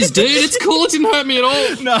worries, dude. It's cool. It didn't hurt me at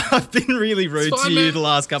all. No, I've been really rude It's to fine, you man. the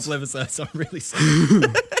last couple episodes. I'm really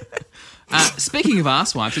sorry. Speaking of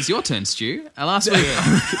asswipes, it's your turn, Stu. Last week,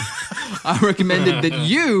 I recommended that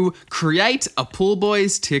you create a Pool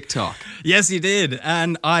Boys TikTok. Yes, you did.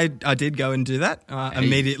 And I did go and do that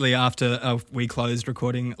immediately after we closed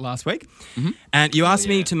recording last week. Mm-hmm. And you asked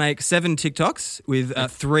me to make 7 TikToks with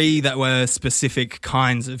 3 that were specific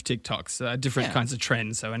kinds of TikToks, different kinds of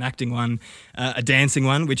trends. So an acting one, a dancing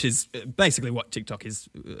one, which is basically what TikTok is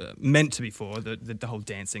meant to be for, the whole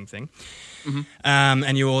dancing thing. Mm-hmm.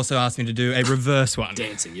 And you also asked me to do a reverse one.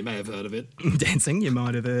 Dancing, you may have heard of it. Dancing, you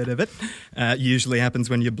might have heard of it. Usually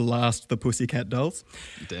happens when you blast the Pussycat Dolls.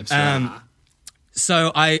 Damn straight.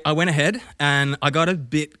 So I went ahead and I got a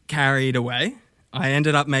bit carried away. I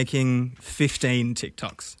ended up making 15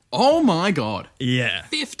 TikToks. Oh my God. Yeah.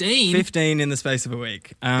 15? 15 in the space of a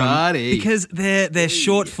week. Buddy. Because they're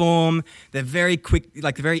short form, they're very quick,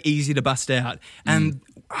 like they're very easy to bust out. And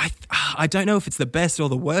I don't know if it's the best or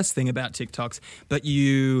the worst thing about TikToks, but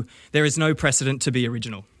there is no precedent to be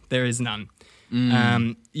original. There is none.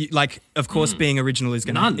 Of course, being original is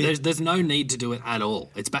going to... None. There's no need to do it at all.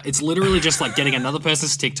 It's literally just like getting another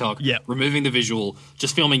person's TikTok, removing the visual,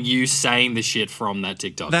 just filming you saying the shit from that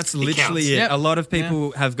TikTok. That's literally it. Yep. A lot of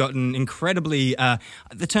people have gotten incredibly...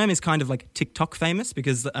 the term is kind of like TikTok famous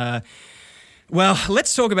because... well,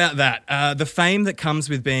 let's talk about that. The fame that comes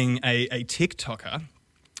with being a TikToker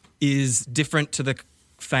is different to the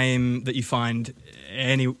fame that you find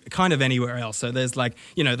anywhere else. So there's like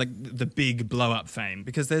the big blow up fame,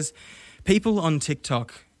 because there's people on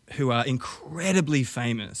TikTok who are incredibly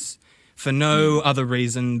famous for no other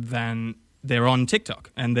reason than they're on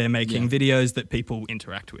TikTok and they're making videos that people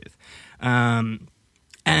interact with. And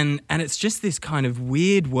it's just this kind of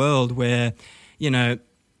weird world where,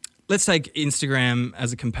 let's take Instagram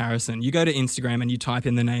as a comparison. You go to Instagram and you type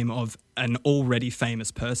in the name of an already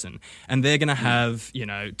famous person, and they're going to have,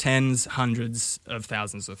 tens, hundreds of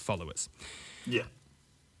thousands of followers. Yeah.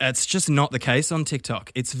 It's just not the case on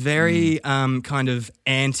TikTok. It's very kind of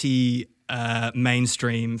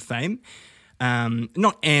anti-mainstream fame.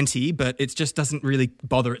 Not anti, but it just doesn't really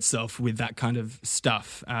bother itself with that kind of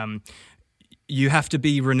stuff. You have to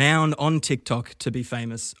be renowned on TikTok to be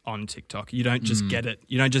famous on TikTok. You don't just get it.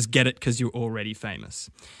 You don't just get it because you're already famous.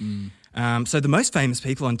 So the most famous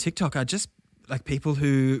people on TikTok are just like people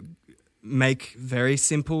who make very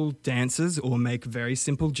simple dances or make very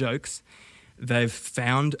simple jokes. They've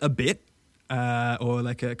found a bit or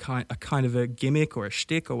like a kind of a gimmick or a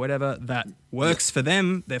shtick or whatever that works for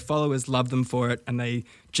them. Their followers love them for it, and they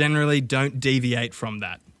generally don't deviate from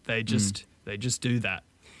that. They just do that.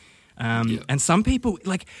 And some people,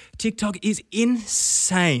 like, TikTok is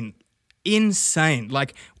insane.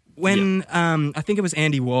 Like when I think it was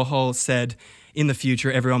Andy Warhol said, in the future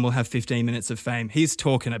everyone will have 15 minutes of fame. He's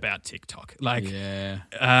talking about TikTok.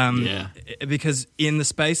 Because in the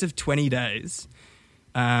space of 20 days,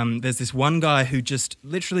 there's this one guy who just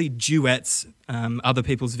literally duets other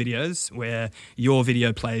people's videos where your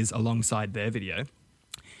video plays alongside their video.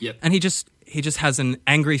 Yep. And he just has an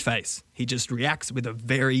angry face. He just reacts with a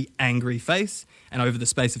very angry face. And over the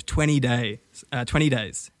space of 20 days,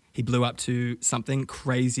 he blew up to something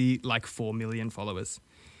crazy like 4 million followers.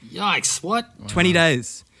 Yikes, what? 20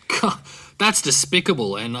 days. God, that's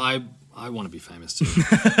despicable, and I want to be famous too.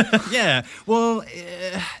 Yeah. Well,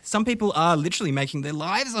 some people are literally making their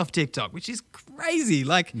lives off TikTok, which is crazy.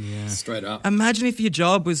 Like, Straight up. imagine if your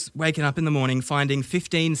job was waking up in the morning, finding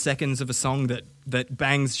 15 seconds of a song that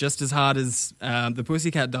bangs just as hard as the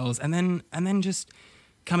Pussycat Dolls, and then just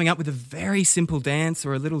coming up with a very simple dance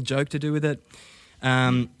or a little joke to do with it.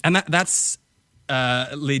 And that's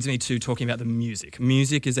leads me to talking about the music.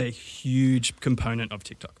 Music is a huge component of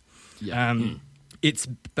TikTok. It's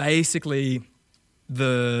basically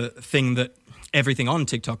the thing that everything on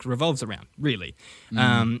TikTok revolves around, really,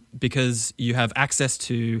 because you have access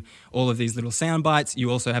to all of these little sound bites.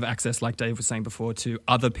 You also have access, like Dave was saying before, to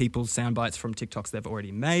other people's sound bites from TikToks they've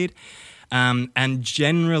already made. And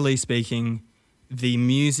generally speaking, the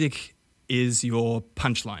music is your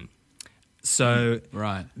punchline. So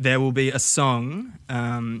there will be a song.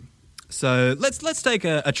 So let's take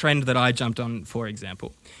a trend that I jumped on, for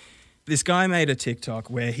example. This guy made a TikTok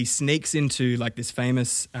where he sneaks into like this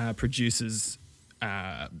famous producer's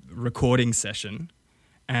recording session,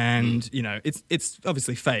 and it's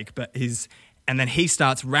obviously fake, but and then he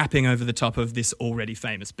starts rapping over the top of this already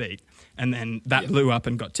famous beat, and then that blew up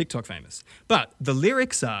and got TikTok famous. But the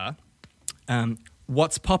lyrics are,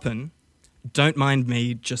 "What's poppin'? Don't mind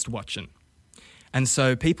me, just watchin'." And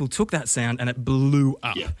so people took that sound and it blew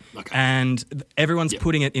up. Yeah, okay. And everyone's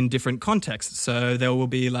putting it in different contexts. So there will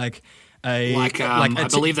be I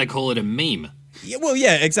believe they call it a meme. Yeah, well,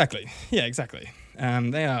 yeah, exactly. Yeah, exactly.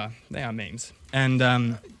 They are memes. And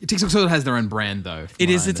TikTok sort of has their own brand, though. it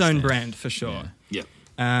is its own brand for sure. Yeah.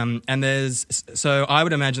 And so I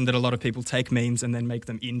would imagine that a lot of people take memes and then make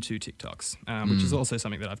them into TikToks, which is also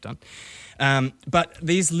something that I've done. But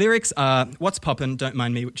these lyrics are, "What's poppin', don't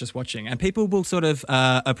mind me, just watching." And people will sort of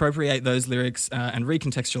appropriate those lyrics and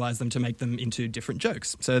recontextualize them to make them into different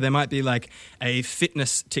jokes. So there might be like a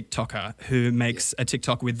fitness TikToker who makes a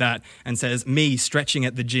TikTok with that and says, "Me stretching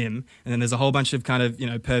at the gym." And then there's a whole bunch of kind of,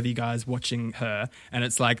 pervy guys watching her. And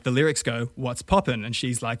it's like the lyrics go, "What's poppin'?" And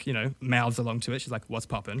she's like, mouths along to it. She's like, "What's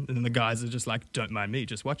poppin'?" And then the guys are just like, "Don't mind me,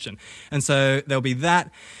 just watching." And so there'll be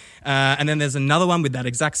that. And then there's another one with that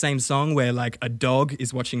exact same song where like a dog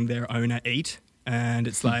is watching their owner eat, and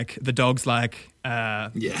it's like the dog's like,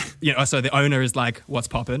 so the owner is like, "What's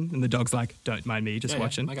poppin'?" And the dog's like, "Don't mind me, just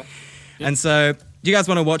watching." Okay. And so, do you guys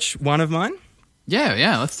want to watch one of mine?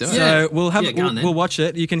 Yeah, let's do it. So we'll watch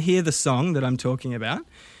it. You can hear the song that I'm talking about.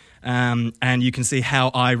 And you can see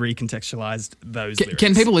how I recontextualized those lyrics.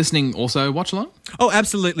 Can people listening also watch along? Oh,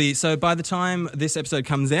 absolutely. So by the time this episode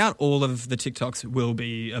comes out, all of the TikToks will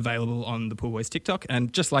be available on the Pool Boys TikTok.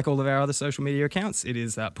 And just like all of our other social media accounts, it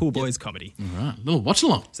is Pool Boys Comedy. All right, little watch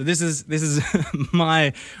along. So this is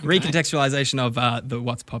my recontextualization of the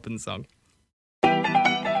What's Poppin' song.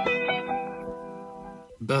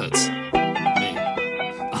 Birds. Me.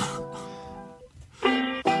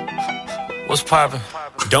 What's poppin'?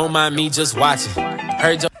 Don't mind me just watching.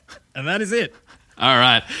 Heard your... And that is it. All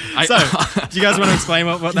right. So, do you guys want to explain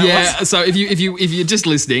what that was? Yeah. So if you're just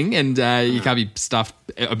listening and you can't be stuffed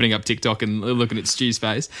opening up TikTok and looking at Stu's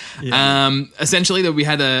face, essentially that we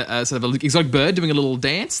had a sort of an exotic bird doing a little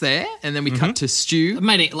dance there, and then we cut to Stu.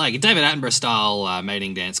 Mating, like David Attenborough style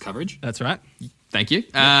mating dance coverage. That's right. Thank you.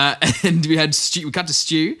 And we had Stu. We cut to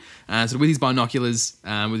Stu, sort of with his binoculars,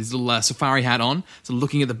 with his little safari hat on, sort of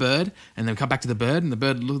looking at the bird. And then we cut back to the bird, and the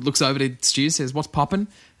bird looks over to Stu, says, "What's poppin'?"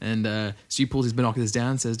 And Stu pulls his binoculars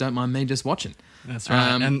down, and says, "Don't mind me, just watching." That's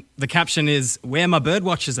right. And the caption is, "Where my bird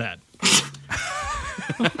watchers at?"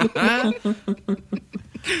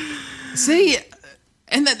 See,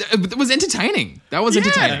 and that was entertaining. That was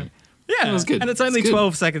entertaining. Yeah, that was good. And it's only It's good.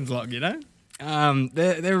 12 seconds long, you know?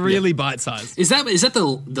 They're really bite-sized. Is that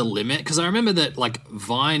the limit? Because I remember that like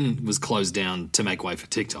Vine was closed down to make way for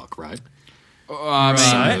TikTok, right?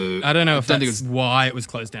 I mean, I don't know if don't that's think why it was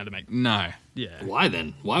closed down to make. no, Yeah. Why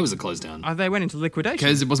then? Why was it closed down? They went into liquidation.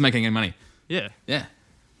 because it wasn't making any money. Yeah. Yeah,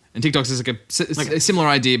 and TikTok's is like a similar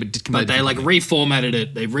idea, but But completely they like different. reformatted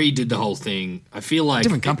it. They redid the whole thing. I feel like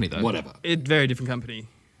Different company, though. Whatever. Very different company.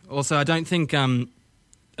 Also, I don't think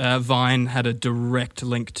Vine had a direct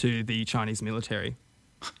link to the Chinese military.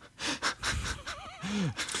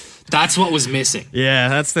 That's what was missing. Yeah,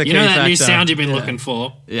 that's the You key know that new factor. sound you've been looking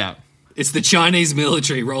for? yeah. It's the Chinese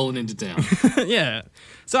military rolling into town. Yeah.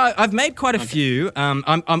 So I've made quite a few. I'm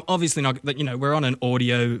obviously not, we're on an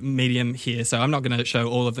audio medium here, so I'm not going to show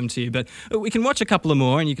all of them to you, but we can watch a couple of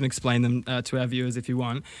more and you can explain them to our viewers if you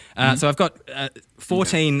want. So I've got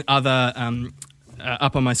 14 other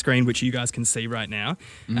up on my screen, which you guys can see right now.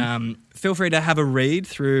 Feel free to have a read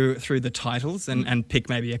through the titles and pick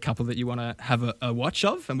maybe a couple that you want to have a watch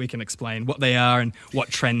of, and we can explain what they are and what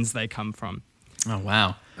trends they come from. Oh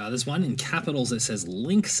wow, There's one in capitals that says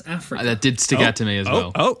Lynx Africa. that did stick out to me as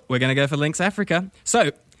well. We're going to go for Lynx Africa. So,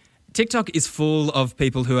 TikTok is full of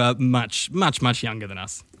people who are much, much, much younger than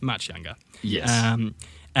us. Much younger. Yes.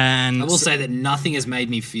 And I will say that nothing has made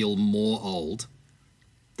me feel more old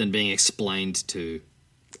than being explained to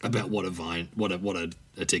about what a Vine, what a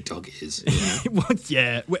TikTok is. You know? well,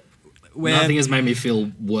 yeah, Nothing has made me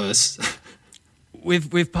feel worse.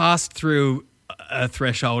 we've passed through a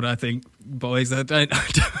threshold, I think, boys.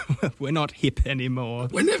 We're not hip anymore.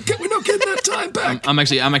 We're not getting that time back. I'm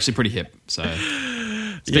actually pretty hip. So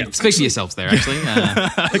speak for yourselves there. Actually,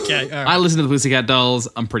 Okay, all right. I listen to the Pussycat Dolls.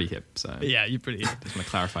 I'm pretty hip. So Yeah, you're pretty hip. just want to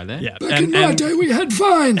clarify there. Yeah. Back in my day, we had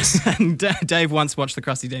Vines. And Dave once watched The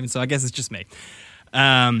Krusty Demon, so I guess it's just me.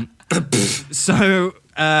 So,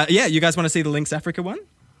 you guys want to see the Lynx Africa one?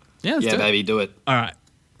 Yeah, let's Yeah, do it. baby, do it. All right,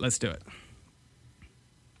 let's do it.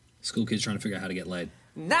 School kids trying to figure out how to get laid.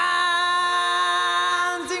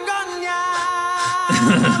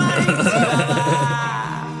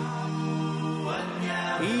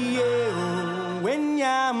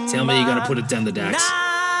 Tell me you got to put it down the dax.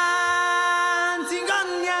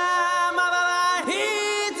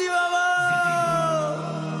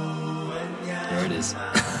 There it is.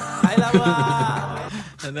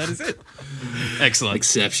 And that is it. Excellent.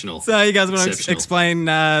 Exceptional. So you guys want to Exceptional. explain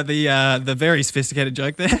the very sophisticated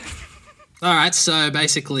joke there? All right, so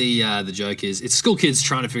basically the joke is it's school kids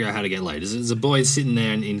trying to figure out how to get laid. There's a boy sitting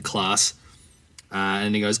there in class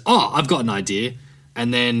and he goes, "Oh, I've got an idea."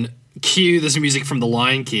 And then cue this music from The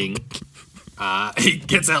Lion King. He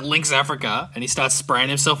gets out Lynx Africa and he starts spraying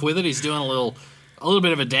himself with it. He's doing a little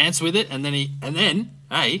bit of a dance with it, and then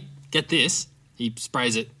hey, get this, he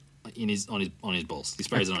sprays it on his balls. He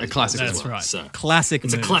sprays it on his classic balls as That's well. right. So Classic.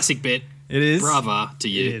 it's a move. classic bit. It is. Brava to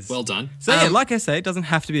you. It is. Well done. So yeah, like I say, it doesn't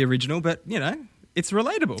have to be original, but it's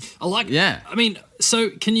relatable. I like. Yeah. I mean, so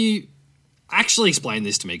can you actually explain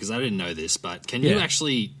this to me? Because I didn't know this, but can you Yeah.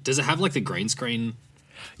 actually? Does it have like the green screen?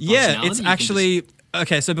 Yeah, functionality? it's You can actually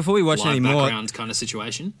okay. So before we watch Live any more, background kind of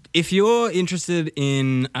situation. if you're interested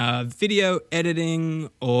in video editing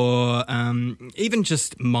or even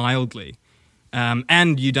just mildly,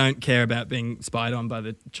 and you don't care about being spied on by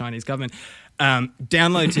the Chinese government,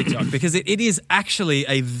 download TikTok because it is actually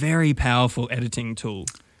a very powerful editing tool.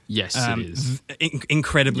 Yes, it is.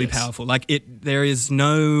 Incredibly Yes. powerful. Like there is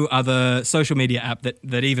no other social media app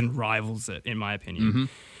that even rivals it, in my opinion.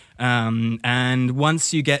 And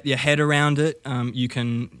once you get your head around it, you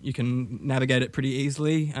can navigate it pretty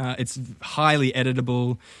easily. It's highly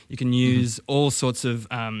editable. You can use all sorts of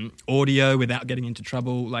audio without getting into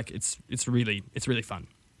trouble. Like it's really fun.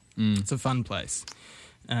 It's a fun place.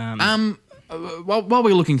 While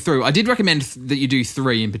we're looking through, I did recommend that you do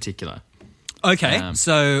 3 in particular. Okay,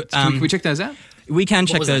 so Can we check those out? we can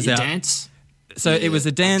check What was those that? out. Your dance? So it was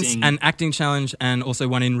a dance acting. and acting challenge, and also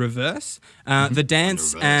one in reverse. The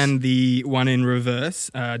dance reverse. and the one in reverse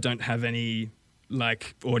don't have any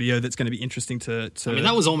like audio that's going to be interesting to. I mean,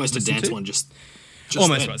 that was almost a listen dance to. one. Just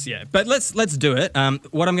Almost then. was, yeah. But let's do it.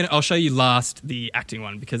 I'll show you last the acting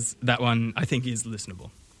one because that one I think is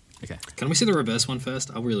listenable. Okay. Can we see the reverse one first?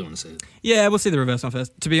 I really want to see it. Yeah, we'll see the reverse one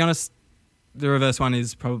first. To be honest, the reverse one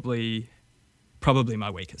is probably my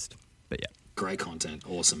weakest. But yeah. Great content.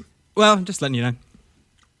 Awesome. Well, just letting you know.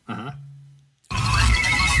 Uh-huh.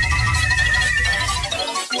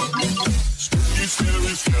 Spooky,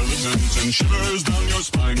 scary skeletons and shivers down your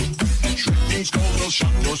spine. Shrieking skulls will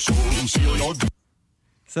shock your soul and seal your...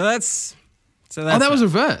 So that's Oh, that was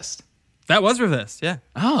reversed. that was reversed. Yeah.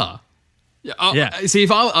 Ah. Yeah. Oh, Yeah. See,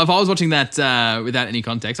 if I was watching that without any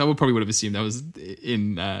context, I probably would have assumed that was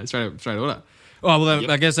in straight order. Oh well,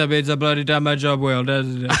 I guess that means I bloody done my job well. So,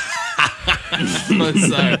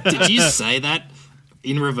 Did you say that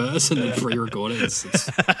in reverse and then pre-record it? It's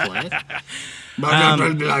played?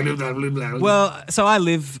 Well, so I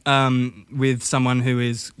live with someone who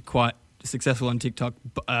is quite successful on TikTok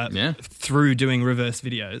through doing reverse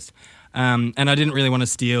videos. And I didn't really want to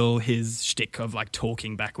steal his shtick of like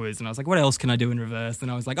talking backwards. And I was like, what else can I do in reverse? And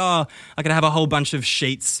I was like, I could have a whole bunch of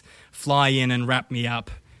sheets fly in and wrap me up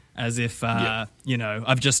as if,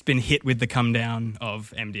 I've just been hit with the come down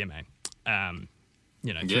of MDMA, 3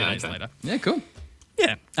 days later. yeah, cool.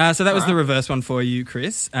 Yeah. So that was the reverse one for you,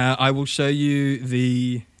 Chris. I will show you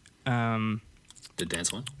the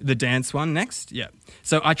dance one? the dance one next. Yeah.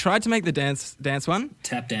 So I tried to make the dance one.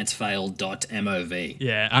 Tapdancefail.mov.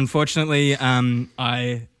 Yeah. Unfortunately,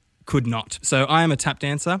 I could not. So I am a tap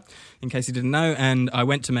dancer, in case you didn't know, and I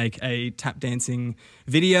went to make a tap dancing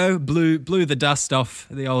video, blew the dust off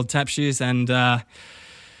the old tap shoes, and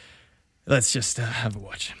let's just have a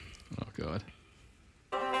watch. Oh, God.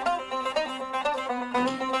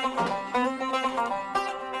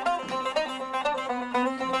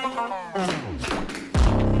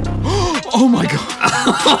 Oh, my God.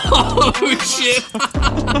 Oh, shit.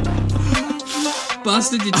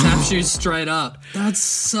 Busted your tap shoes straight up. That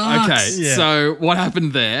sucks. Okay, Yeah. so what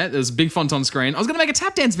happened there? There's big font on screen. I was going to make a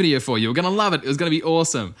tap dance video for you. We're going to love it. It was going to be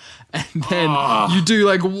awesome. And then you do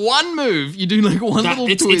like one move. You do like one little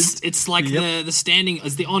twist. It's like the standing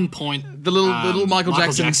is the on point. The little Michael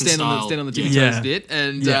Jackson stand on the tippy toes Yeah. bit,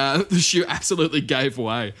 and the shoe absolutely gave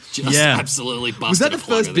way. Just Yeah. absolutely busted. Was that the a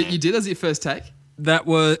plug first in bit there. you did as your first take?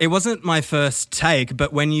 It wasn't my first take,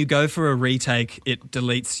 but when you go for a retake, it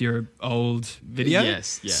deletes your old video.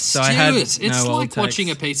 Yes, yes. So I had Stuart, it's no old like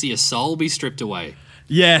watching a takes. piece of your soul be stripped away.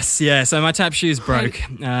 Yes, yeah. So my tap shoes broke.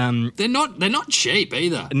 They're not cheap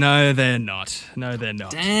either. No, they're not.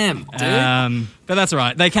 Damn, dude. But that's all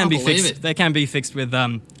right. They can Can't be believe fixed. it. They can be fixed with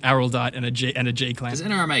Araldite and a G clamp. Does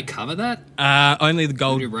NRMA cover that? Only the Do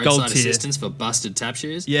gold roadside tier. assistance for busted tap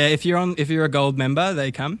shoes? Yeah, if you're a gold member,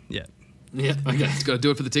 they come. Yeah. Yeah. Okay. Just got to do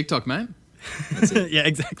it for the TikTok, mate. Yeah,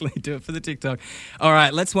 exactly. Do it for the TikTok. All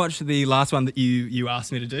right, let's watch the last one that you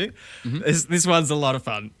asked me to do. This one's a lot of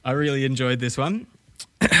fun. I really enjoyed this one.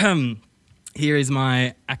 Here is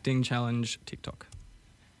my acting challenge TikTok.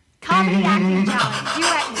 Comedy acting challenge. You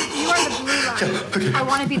are the blue line. I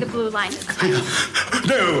want to be the blue line this time.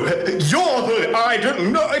 No, you're the... I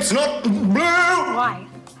don't... No, it's not blue. Why?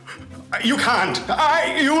 You can't.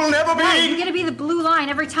 You'll never Why? You're be... gonna be the blue line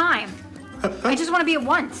every time. I just want to be it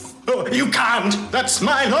once. Oh, you can't. That's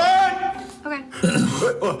my line. Okay.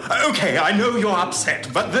 Okay, I know you're upset,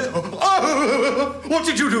 but... what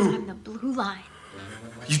did you do? I'm the blue line.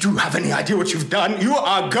 You do have any idea what you've done? You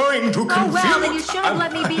are going to confuse... well, then you should have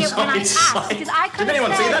let me be it when I asked, because I could Did have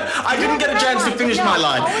anyone said, see that? I didn't get a chance to finish my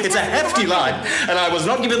line. It's a hefty line, and I was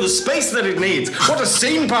not given the space that it needs. What a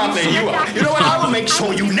scene partner you are. You know what? I will make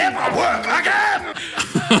sure you never work again.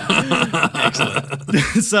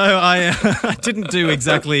 So I didn't do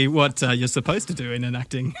exactly what you're supposed to do in an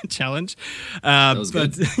acting challenge, was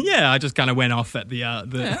but good. yeah, I just kind of went off at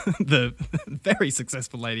the very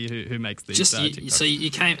successful lady who makes these.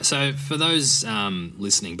 TikToks. So for those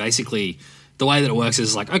listening, basically the way that it works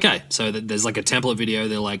is like, okay, so there's like a template video.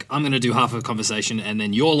 They're like, I'm going to do half a conversation, and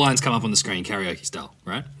then your lines come up on the screen, karaoke style,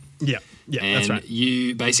 right? Yeah, And that's right.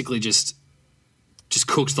 you basically just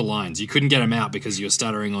cooked the lines. You couldn't get them out because you're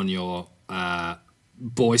stuttering on your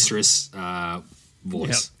boisterous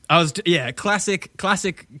voice. I was classic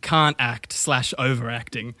can't act /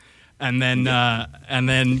 overacting, and then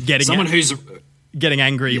getting Someone who's getting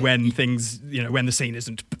angry when things when the scene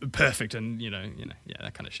isn't perfect and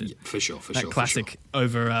that kind of shit. for sure, That classic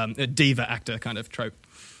over diva actor kind of trope.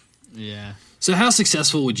 Yeah. So how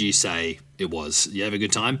successful would you say it was? You have a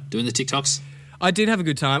good time doing the TikToks? I did have a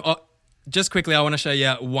good time. just quickly, I want to show you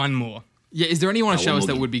one more. Yeah, is there anyone you want to show one us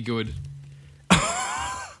that more. would be good?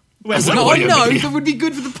 Wait, As an No, audio no, medium. that would be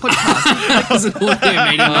good for the podcast. As an audio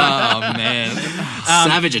medium. Oh, man.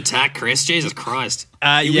 Savage attack, Chris. Jesus Christ.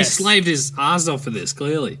 We yes. slaved his ass off for this,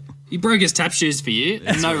 clearly. He broke his tap shoes for you.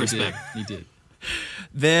 No respect. He did.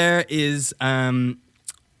 There is,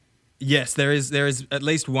 yes, there is at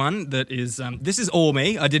least one that is. This is all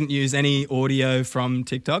me. I didn't use any audio from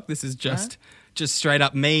TikTok. This is just straight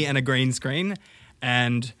up me and a green screen,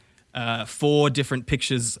 and 4 different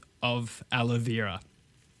pictures of aloe vera.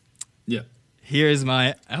 Yeah. Here is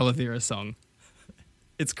my aloe vera song.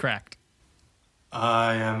 It's cracked.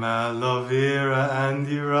 I am aloe vera and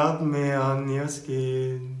you rub me on your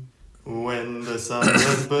skin. When the sun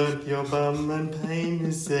has burnt your bum and pain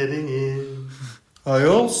is setting in. I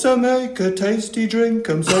also make a tasty drink,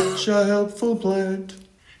 I'm such a helpful plant.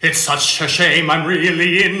 It's such a shame I'm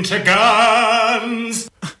really into guns.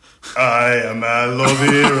 I am aloe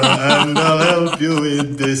vera and I'll help you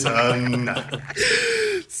with this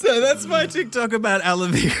So that's my TikTok about aloe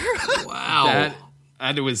vera. Wow.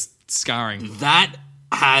 And it was scarring. That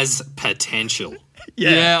has potential.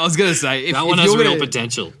 Yeah, I was going to say. If, That one if has you're real gonna-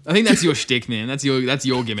 potential. I think that's your shtick, man. That's your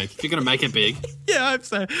gimmick. If you're going to make it big. Yeah, I hope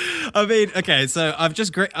so. I mean, okay, so I've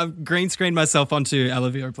just I've green screened myself onto aloe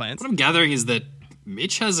vera plants. What I'm gathering is that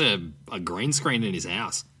Mitch has a green screen in his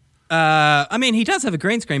house. I mean, he does have a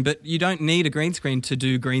green screen, but you don't need a green screen to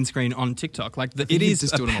do green screen on TikTok. Like, it you is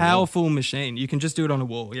just a do it on a wall. powerful machine. You can just do it on a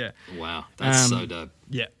wall. Yeah, Wow. That's so dope.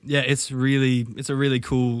 yeah. It's a really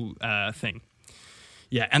cool thing.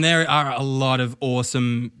 Yeah, and there are a lot of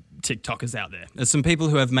awesome TikTokers out there. There's some people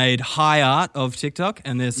who have made high art of TikTok,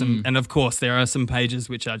 and there's some, and of course, there are some pages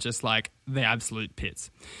which are just like the absolute pits.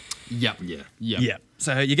 Yep. Yeah. Yeah.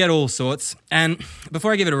 So you get all sorts. And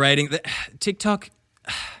before I give it a rating, TikTok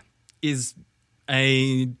is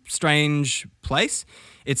a strange place.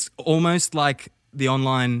 It's almost like the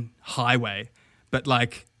online highway, but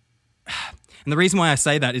like, and the reason why I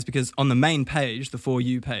say that is because on the main page, the For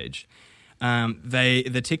You page, the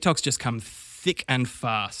TikToks just come thick and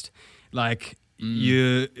fast. Like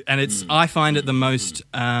I find it the most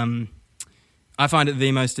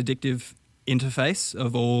addictive interface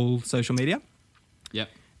of all social media. Yep.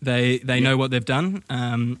 They know what they've done.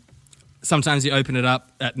 Sometimes you open it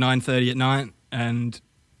up at 9:30 at night, and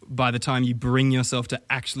by the time you bring yourself to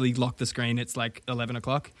actually lock the screen, it's like 11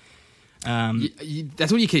 o'clock.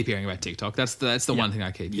 That's what you keep hearing about TikTok. That's the one thing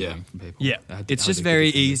I keep hearing from people. Yeah, it's just very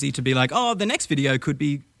easy to be like, oh, the next video could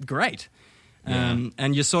be great.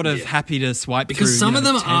 And you're sort of happy to swipe through. Because some of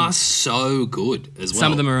them 10. are so good as well.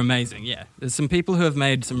 Some of them are amazing, yeah. There's some people who have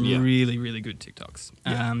made some really, really good TikToks.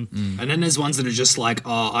 And then there's ones that are just like,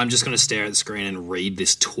 oh, I'm just going to stare at the screen and read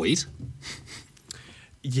this tweet.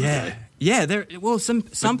 Yeah. Okay. Yeah, some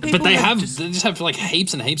people... But they just have like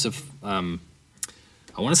heaps and heaps of, I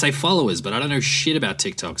want to say followers, but I don't know shit about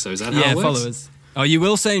TikTok. So is that how it works? Followers. Oh, you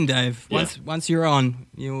will soon, Dave. Yeah. Once you're on,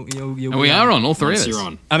 you'll And we are on, all three Once of us. you're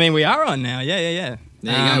on. I mean, we are on now. Yeah.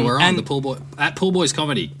 There you go. We're on and- the Pool Boy at Pool Boys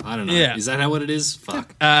Comedy. I don't know. Yeah. Is that how what it is?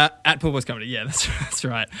 Fuck. At Pool Boys Comedy, yeah, that's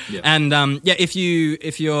right. Yeah. And if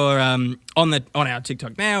you're on our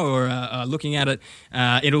TikTok now or looking at it,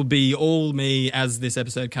 it'll be all me as this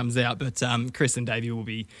episode comes out. But Chris and Davey will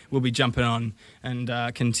be jumping on and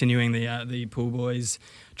continuing the Pool Boys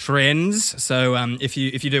trends. So if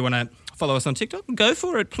you do want to follow us on TikTok, go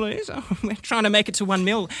for it, please. Oh, we're trying to make it to 1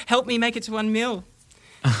 mil. Help me make it to 1 mil.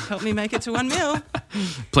 Help me make it to 1 mil.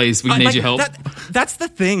 Please, we need your help. That's the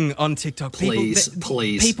thing on TikTok. Please.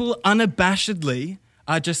 People unabashedly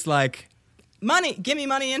are just like, money, give me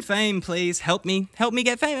money and fame, please. Help me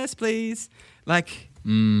get famous, please. Like,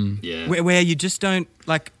 Yeah. where you just don't,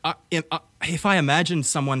 like, if I imagined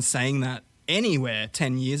someone saying that anywhere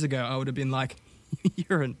 10 years ago, I would have been like,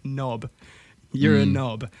 you're a knob. You're a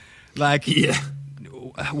knob. Like, Yeah.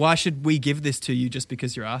 why should we give this to you just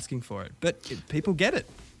because you're asking for it? But people get it.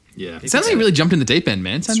 Yeah. It sounds like you really jumped in the deep end,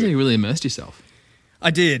 man. Sounds like you really immersed yourself.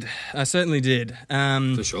 I did. I certainly did.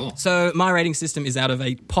 For sure. So my rating system is out of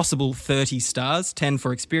a possible 30 stars, 10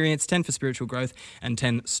 for experience, 10 for spiritual growth, and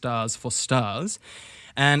 10 stars for stars.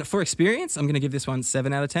 And for experience, I'm going to give this one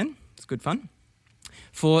 7 out of 10. It's good fun.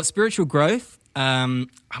 For spiritual growth, I'm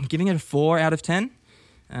giving it a 4 out of 10.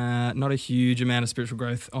 Not a huge amount of spiritual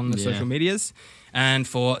growth on the social medias. And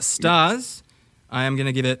for stars, I am going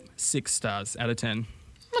to give it 6 stars out of 10.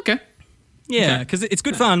 Okay. Yeah, because it's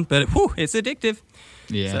good fun, but it's addictive.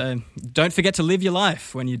 Yeah. So don't forget to live your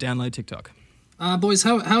life when you download TikTok. Boys,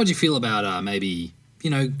 how would you feel about maybe,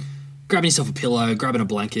 grabbing yourself a pillow, grabbing a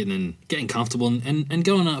blanket, and getting comfortable, and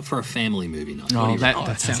going out for a family movie night. Oh,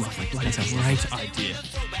 that sounds lovely. That sounds like a great idea.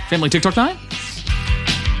 Family TikTok night?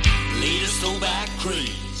 Latest throwback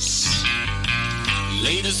craze.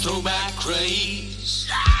 Latest throwback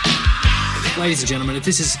craze. Ladies and gentlemen, if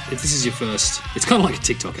this is your first, it's kind of like a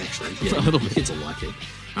TikTok actually. Yeah, A little bit. Kids will like it.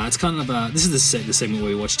 It's kind of this is the segment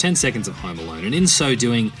where we watch 10 seconds of Home Alone, and in so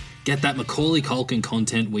doing, get that Macaulay Culkin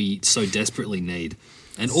content we so desperately need,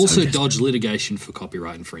 and also dodge litigation for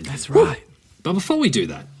copyright infringement. That's right. But before we do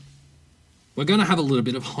that, we're going to have a little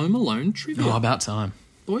bit of Home Alone trivia. Oh, about time.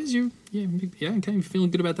 Boys, okay, you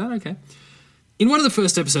feeling good about that? Okay. In one of the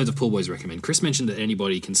first episodes of Pool Boys Recommend, Chris mentioned that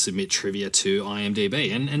anybody can submit trivia to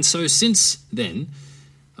IMDb. And so since then,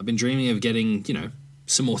 I've been dreaming of getting,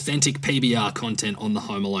 some authentic PBR content on the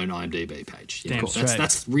Home Alone IMDb page. Damn straight.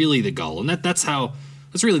 That's really the goal. And that's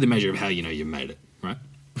really the measure of how you know you've made it, right?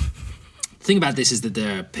 The thing about this is that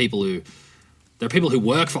there are people who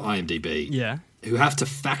work for IMDb who have to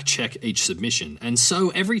fact check each submission. And so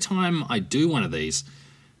every time I do one of these,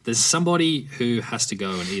 there's somebody who has to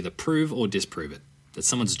go and either prove or disprove it. That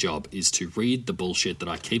someone's job is to read the bullshit that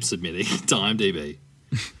I keep submitting to IMDb.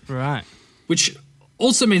 Right. Which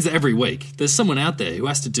also means that every week there's someone out there who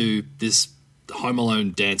has to do this Home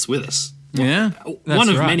Alone dance with us. Yeah. One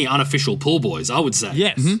of many unofficial pool boys, I would say.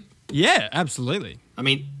 Yes. Mm-hmm. Yeah, absolutely.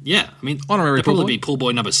 Honorary pool there'd probably boy? be pool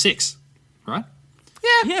boy number 6, right?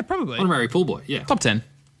 Yeah, probably. Honorary pool boy, yeah. Top 10.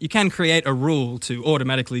 You can create a rule to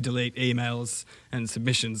automatically delete emails and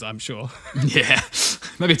submissions, I'm sure. Yeah.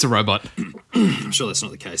 Maybe it's a robot. I'm sure that's not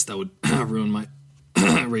the case. That would ruin my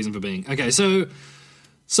reason for being. Okay, so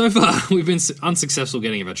far we've been unsuccessful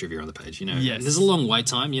getting our trivia on the page. Yes. There's a long wait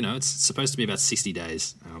time. It's supposed to be about 60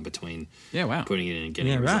 days between putting it in and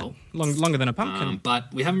getting a result. Longer than a pumpkin.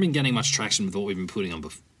 But we haven't been getting much traction with what we've been putting on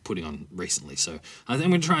recently. So I think I'm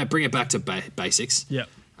going to try and bring it back to basics. Yeah.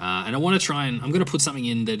 And I want to I'm going to put something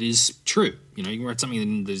in that is true. You can write something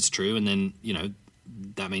in that is true, and then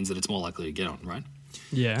that means that it's more likely to get on, right?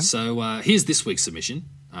 Yeah. So here's this week's submission.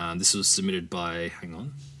 This was submitted by,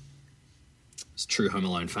 it's True Home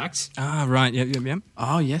Alone Facts. Ah, right. Yeah.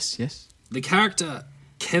 Oh, yes. The character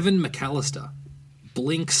Kevin McAllister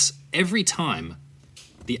blinks every time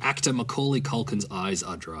the actor Macaulay Culkin's eyes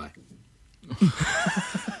are dry.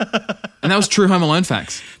 And that was True Home Alone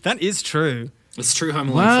Facts. That is true. It's True Home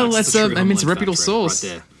Alone Facts. Well, it's a reputable source.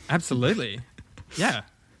 Right there. Absolutely. Yeah.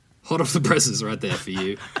 Hot off the presses right there for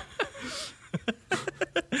you.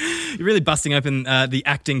 You're really busting open the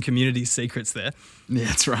acting community's secrets there. Yeah,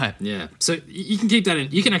 that's right. Yeah. So you can keep that in.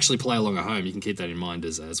 You can actually play along at home. You can keep that in mind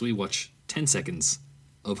as we watch 10 seconds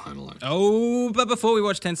of Home Alone. Oh, but before we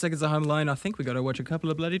watch 10 seconds of Home Alone, I think we got to watch a couple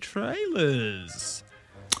of bloody trailers.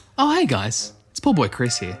 Oh, hey guys. It's Pool Boy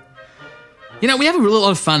Chris here. We have a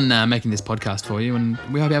lot of fun making this podcast for you, and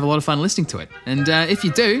we hope you have a lot of fun listening to it. And if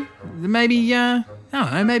you do, maybe, I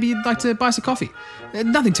don't know, maybe you'd like to buy us a coffee.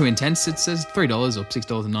 Nothing too intense. It's $3 or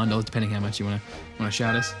 $6 or $9, depending how much you want to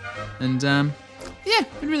shout us. And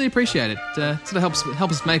we'd really appreciate it. Sort of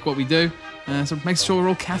helps us make what we do. So it makes sure we're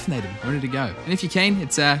all caffeinated, ready to go. And if you can,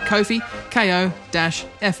 it's Ko-fi,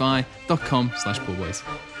 ko-fi.com/poolboys.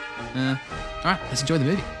 All right, let's enjoy the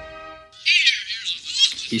movie.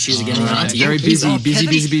 Here she is again. Very busy. Lovely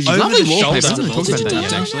wallpaper. I haven't talked about that yet,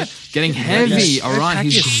 Voltage. actually. Getting heavy. All right,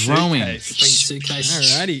 he's growing. Bring suitcase.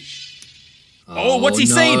 Alrighty. Oh, what's he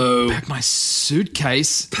saying? Pack my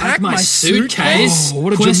suitcase. Pack my suitcase? Oh,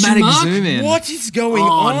 what a Question dramatic mark? zoom in. What is going Oh,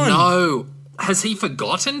 on? no. Has he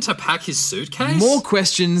forgotten to pack his suitcase? More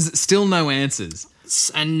questions, still no answers.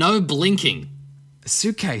 And no blinking.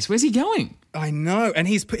 Suitcase, where's he going? I know, and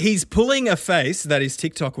he's pulling a face that is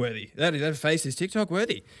TikTok worthy. That face is TikTok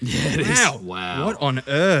worthy. Yeah, it is. Wow. What on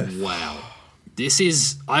earth? Wow. This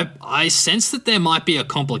is... I sense that there might be a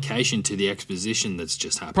complication to the exposition that's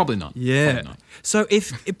just happened. Probably not. Yeah. Probably not. So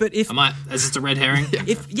if Is this a red herring?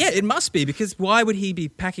 it must be, because why would he be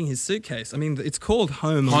packing his suitcase? I mean, it's called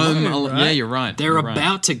Home Alone, right? Yeah, you're right. They're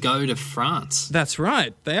about to go to France. That's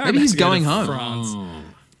right. They are. Maybe about he's to go going to home. France. Oh,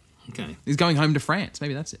 okay. He's going home to France.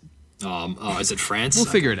 Maybe that's it. Is it France? We'll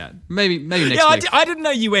figure it out. Maybe next Yeah, week. I didn't know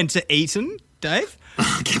you went to Eton, Dave.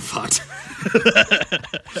 Get fucked.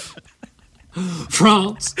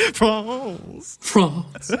 France.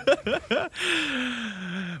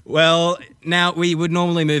 Well, now we would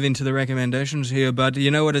normally move into the recommendations here, but you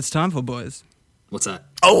know what it's time for, boys? What's that?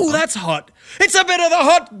 Oh, that's hot. It's a bit of the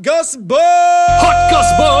Hot Goss Box! Hot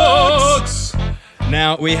Goss Box!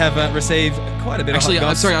 Now, we have received quite a bit Actually, of hot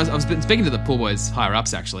I'm goss. sorry. I was speaking to the Pool Boys higher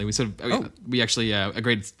ups. Actually, we actually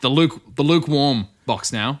agreed. It's the lukewarm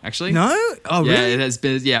box now, actually. No? Oh, Yeah, really? it has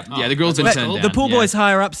been. Yeah, the grill's been Wait, turned down. the pool yeah. boys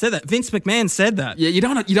higher up said that. Vince McMahon said that. Yeah, you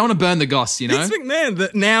don't want to burn the goss, you know. Vince McMahon,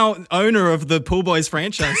 the now owner of the Pool Boys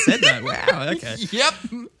franchise, said that. Wow, okay. Yep,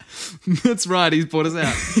 that's right. He's bought us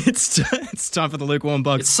out. It's time for the lukewarm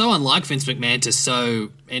box. It's so unlike Vince McMahon to sow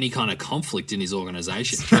any kind of conflict in his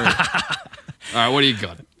organisation. All right, what do you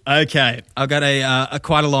got? Okay, I've got a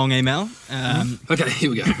quite a long email. Okay, here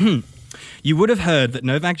we go. You would have heard that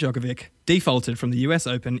Novak Djokovic defaulted from the US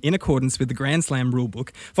Open in accordance with the Grand Slam rulebook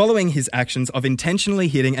following his actions of intentionally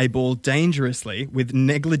hitting a ball dangerously with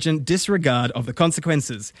negligent disregard of the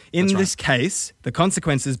consequences. In this case, the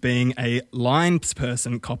consequences being a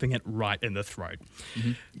linesperson copping it right in the throat.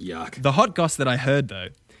 Yuck. The hot goss that I heard, though,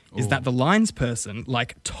 is that the linesperson,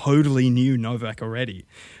 totally knew Novak already,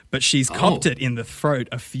 but she's copped it in the throat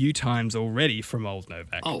a few times already from old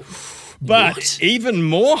Novak. Oh, But what? even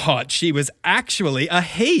more hot, she was actually a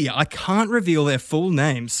he. I can't reveal their full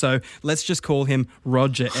names, so let's just call him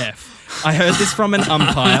Roger F. I heard this from an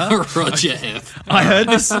umpire. Roger F. I heard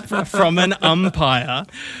this from an umpire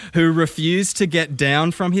who refused to get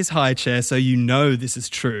down from his high chair, so you know this is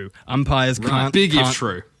true. Umpires can't... Big if can't-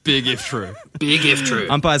 true. Big if true. Big if true.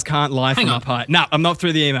 Umpires can't lie from on. up high. No, I'm not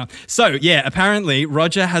through the email. So, yeah, apparently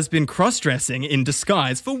Roger has been cross-dressing in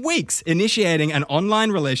disguise for weeks, initiating an online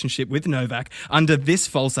relationship with Novak under this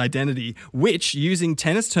false identity, which, using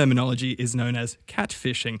tennis terminology, is known as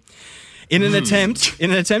catfishing. In an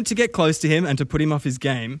attempt to get close to him and to put him off his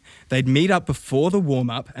game, they'd meet up before the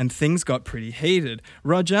warm-up and things got pretty heated.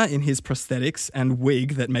 Roger, in his prosthetics and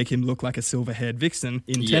wig that make him look like a silver-haired vixen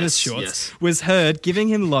in tennis shorts, was heard giving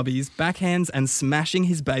him lobbies, backhands and smashing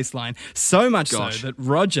his baseline, so much so that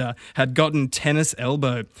Roger had gotten tennis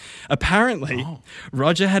elbow. Apparently,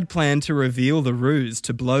 Roger had planned to reveal the ruse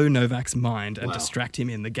to blow Novak's mind and distract him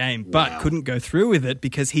in the game, but couldn't go through with it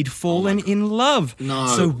because he'd fallen in love. No.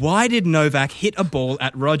 So why did Novak hit a ball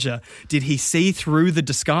at Roger? Did he see through the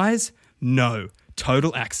disguise? No.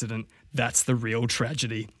 Total accident. That's the real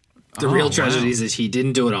tragedy. The real tragedy is that he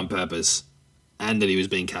didn't do it on purpose and that he was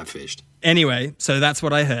being catfished. Anyway, so that's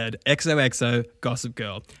what I heard. XOXO, Gossip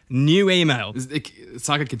Girl. New email. The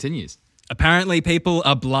saga continues. Apparently people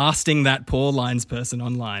are blasting that poor lines person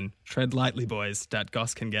online. Tread lightly, boys. Dat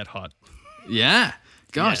goss can get hot. Yeah.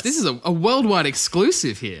 Gosh, Yes. this is a worldwide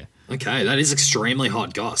exclusive here. Okay, that is extremely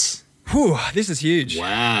hot goss. Whew, this is huge.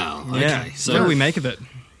 Wow. Yeah. Okay, so what do we make of it?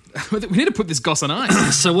 We need to put this goss on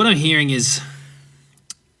ice. So what I'm hearing is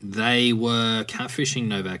they were catfishing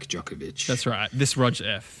Novak Djokovic. That's right. This Roger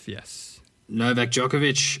F, yes. Novak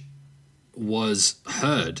Djokovic was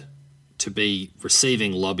heard to be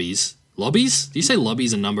receiving lobbies. Lobbies? Do you say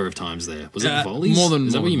lobbies a number of times there? Was it volleys? More than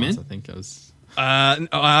Is that more what you than once, meant? I think it was.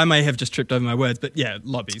 I may have just tripped over my words, but yeah,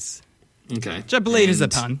 lobbies. Okay. Which I believe is a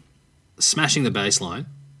And pun. Smashing the baseline.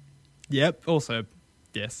 Yep, also,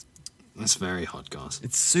 yes. That's very hot goss.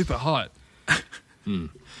 It's super hot. We-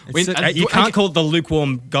 You can't call it the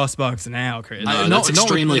lukewarm goss box now, Chris. No, that's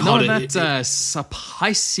extremely hot. That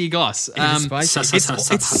spicy goss.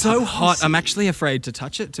 It's so hot, I'm actually afraid to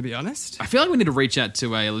touch it, to be honest. I feel like we need to reach out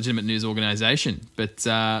to a legitimate news organisation, but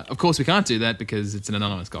of course we can't do that because it's an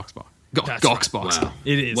anonymous gox box. That's Gox box. Wow.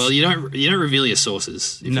 It is. Well, you don't reveal your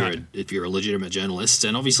sources No. if you're a legitimate journalist,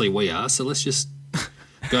 and obviously we are. So let's just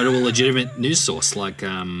go to a legitimate news source like.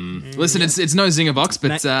 Listen, it's no zinger box,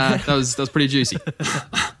 but that was pretty juicy.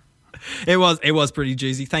 It was pretty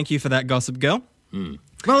juicy. Thank you for that, Gossip Girl.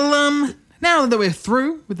 Well, now that we're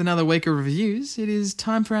through with another week of reviews, it is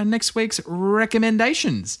time for our next week's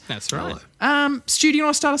recommendations. That's right. Stu, do you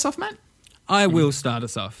want to start us off, mate? I will start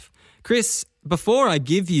us off. Chris, before I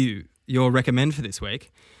give you your recommend for this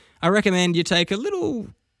week, I recommend you take a little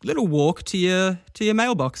walk to your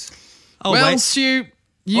mailbox. I'll Well, wait. Stu,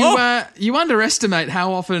 you underestimate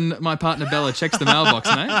how often my partner Bella checks the mailbox,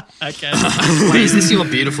 mate. Okay. Wait, is this your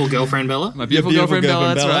beautiful girlfriend, Bella? My beautiful girlfriend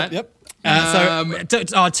Bella, that's right. Yep.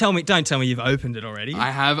 Don't tell me you've opened it already.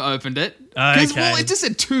 I have opened it. 'Cause, Okay. well, it just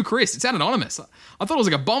said to Chris. It's anonymous. I thought it was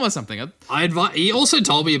like a bomb or something. He also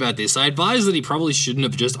told me about this. I advised that he probably shouldn't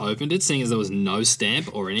have just opened it, seeing as there was no stamp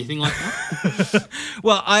or anything like that.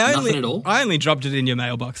 Well, Nothing at all? I only dropped it in your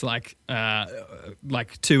mailbox like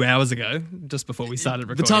 2 hours ago, just before we started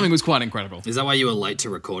The recording. timing was quite incredible. Is that why you were late to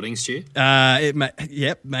recording, Stu? May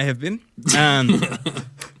have been.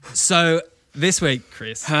 So this week,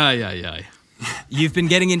 Chris, Ay. you've been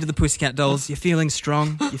getting into the Pussycat Dolls. You're feeling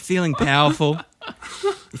strong. You're feeling powerful.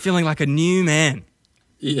 You're feeling like a new man.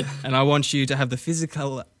 Yeah. And I want you to have the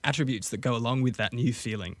physical attributes that go along with that new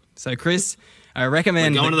feeling. So, Chris, I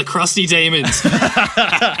recommend... Going to the crusty demons.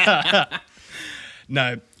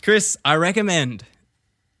 No, Chris, I recommend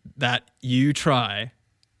that you try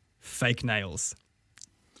fake nails.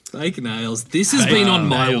 Fake nails. This has been on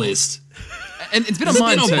my list. And it's been on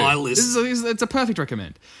mine too. My list. It's a perfect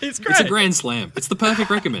recommend. It's great. It's a grand slam. It's the perfect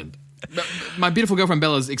recommend. My beautiful girlfriend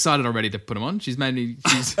Bella's excited already to put them on. She's made me.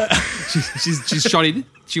 She's shotted.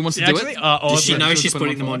 She wants to do it. Awesome. Does she know she's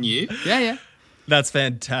putting them on you? Yeah. That's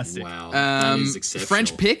fantastic. Wow. That is exceptional.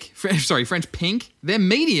 French pink. They're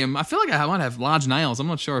medium. I feel like I might have large nails. I'm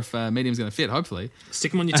not sure if medium's going to fit. Hopefully,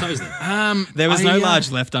 stick them on your toes then. There was no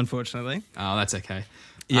large left, unfortunately. Oh, that's okay.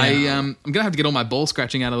 Yeah. I'm gonna have to get all my ball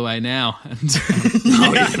scratching out of the way now. I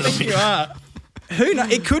think you are. Who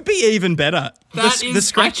knows? It could be even better. The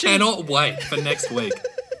scratching. I cannot wait for next week.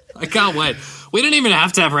 I can't wait. We don't even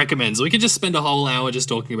have to have recommends. We could just spend a whole hour just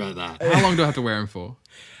talking about that. How long do I have to wear them for?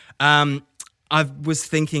 I was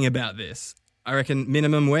thinking about this. I reckon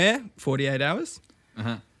minimum wear 48 hours,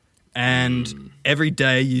 and every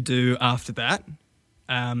day you do after that,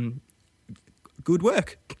 good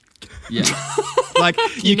work. Yeah. Like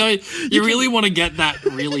you really want to get that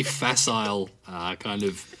really facile kind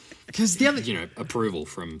of because the other approval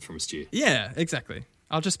from Stu. Yeah, exactly.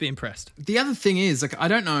 I'll just be impressed. The other thing is I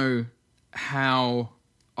don't know how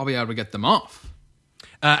I'll be able to get them off.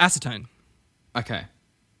 Acetone. Okay.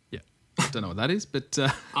 Yeah. Don't know what that is, but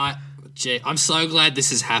I'm so glad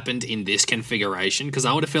this has happened in this configuration because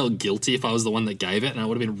I would have felt guilty if I was the one that gave it, and I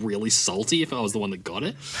would have been really salty if I was the one that got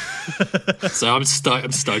it. So I'm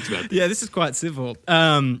stoked about this. Yeah, this is quite civil.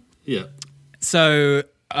 Yeah. So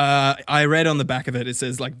I read on the back of it, it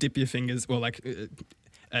says like dip your fingers,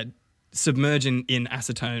 submerge in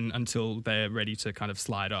acetone until they're ready to kind of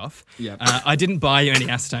slide off. Yeah. I didn't buy you any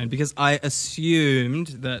acetone because I assumed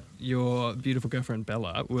that your beautiful girlfriend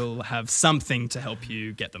Bella will have something to help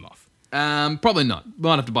you get them off. Probably not.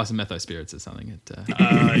 Might have to buy some metho spirits or something.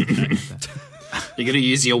 Okay. You're going to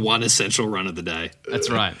use your one essential run of the day. That's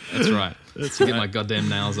right. To get my goddamn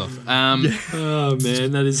nails off. Oh,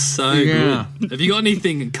 man, that is so good. Have you got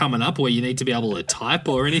anything coming up where you need to be able to type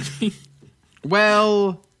or anything?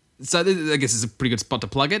 Well, so I guess it's a pretty good spot to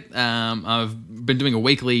plug it. I've been doing a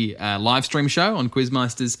weekly live stream show on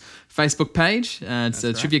Quizmaster's Facebook page. It's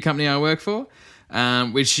a trivia company I work for,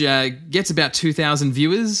 which gets about 2,000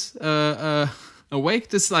 viewers a week.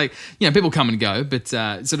 Just like, people come and go, but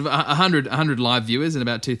sort of 100 live viewers and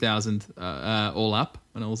about 2,000 all up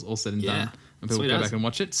when all said and done. And people go back and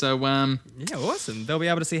watch it. So yeah, awesome. They'll be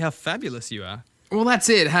able to see how fabulous you are. Well, that's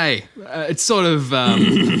it. Hey, it's sort of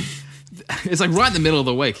it's like right in the middle of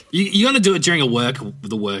the week. You got to do it during the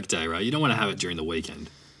work day, right? You don't want to have it during the weekend.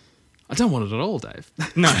 I don't want it at all, Dave.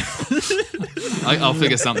 No. I'll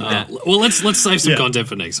figure something out. Well, let's save some content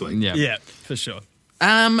for next week. Yeah, for sure.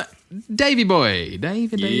 Davey boy.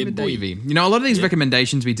 Davey. You know, a lot of these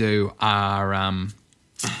recommendations we do are a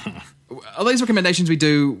lot of these recommendations we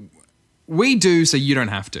do so you don't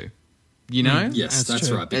have to. You know? Yes,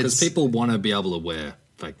 that's right. Because people want to be able to wear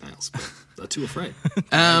fake nails, but they're too afraid.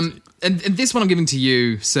 And this one I'm giving to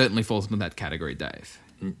you certainly falls into that category, Dave.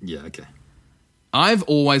 Yeah, okay. I've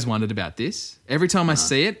always wondered about this. Every time I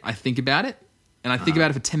see it, I think about it, and I think about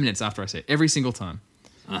it for 10 minutes after I see it, every single time.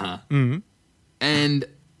 And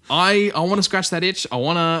I want to scratch that itch. I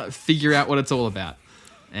want to figure out what it's all about.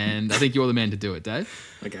 And I think you're the man to do it, Dave.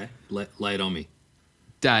 Okay, lay it on me.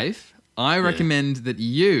 Dave, I recommend that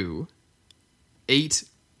you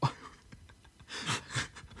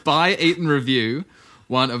buy, eat, and review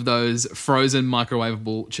one of those frozen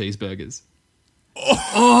microwavable cheeseburgers.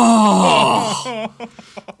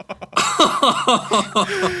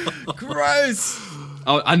 Gross.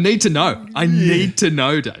 Oh, I need to know. I need to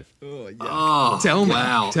know, Dave. Oh, tell me.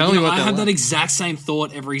 Wow. Tell me what I they're have like. that exact same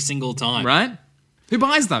thought every single time. Right? Who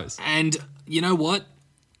buys those? And you know what?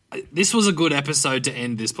 This was a good episode to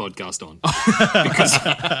end this podcast on because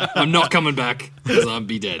I'm not coming back because I'll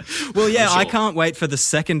be dead. Well, yeah, sure. I can't wait for the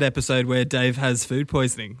second episode where Dave has food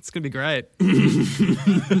poisoning. It's going to be great.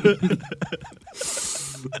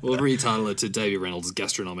 We'll retitle it to Davey Reynolds'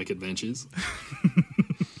 Gastronomic Adventures.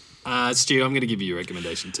 Stu, I'm going to give you a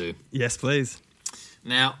recommendation too. Yes, please.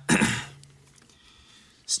 Now,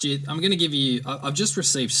 Stu, I'm going to give you... I've just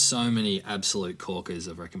received so many absolute corkers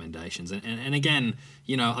of recommendations. And again,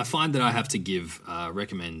 you know, I find that I have to give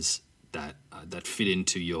recommends that fit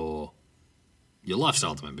into your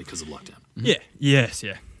lifestyle at the moment because of lockdown. Yeah. Yes,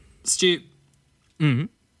 yeah. Stu,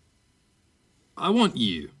 I want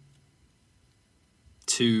you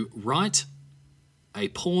to write a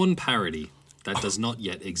porn parody that does not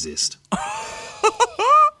yet exist.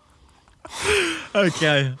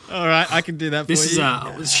 Okay. All right. I can do that for This you.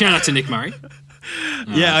 is shout out to Nick Murray.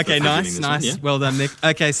 Yeah, okay, for nice. this one, yeah. Well done, Nick.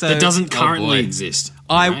 Okay, so... That doesn't currently exist.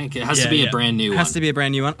 It has to be a brand new one. Has to be a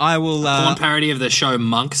brand new one. I will... porn parody of the show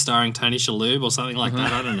Monk starring Tony Shalhoub or something like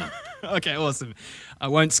that. I don't know. Okay, awesome. I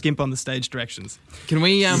won't skimp on the stage directions. Can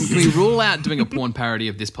we rule out doing a porn parody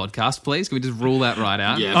of this podcast, please? Can we just rule that right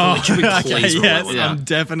out? Yeah, please rule that one out. I'm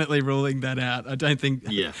definitely ruling that out. I don't think...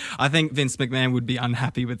 Yeah. I think Vince McMahon would be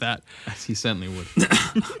unhappy with that. He certainly would.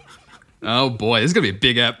 Oh, boy. This is going to be a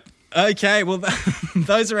big app. Okay, well,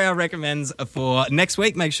 those are our recommends for next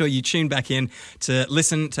week. Make sure you tune back in to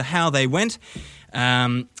listen to how they went.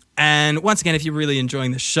 And once again, if you're really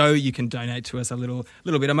enjoying the show, you can donate to us a little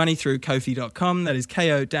bit of money through Ko-fi.com. That is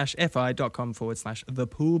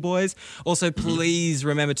ko-fi.com/thepoolboys. Also, please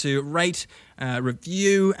remember to rate,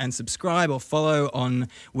 review, and subscribe or follow on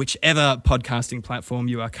whichever podcasting platform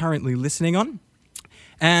you are currently listening on.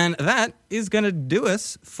 And that is going to do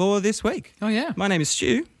us for this week. Oh, yeah. My name is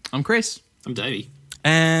Stu. I'm Chris. I'm Davey.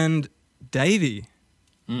 And Davey,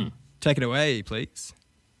 take it away, please.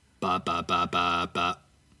 Ba ba ba ba ba.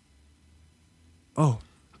 Oh.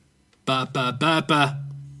 Ba ba ba ba.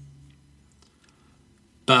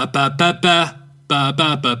 Ba ba ba ba. Ba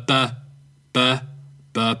ba ba ba. Ba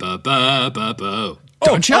ba ba ba ba ba.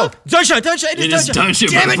 Don't you? Don't you? It is Don't You.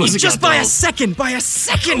 Damn it, you Pussycat just by a Dolls. second. I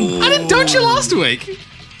didn't Don't You last week.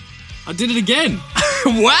 I did it again.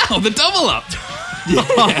 Wow, the double up.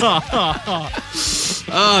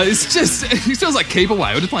 It's just, it feels like Keep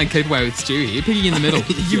Away. We're just playing Keep Away with Stu here, picking in the middle.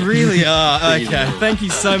 You really are. Okay. Thank you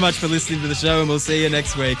so much for listening to the show, and we'll see you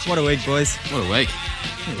next week. What a week, boys. What a week.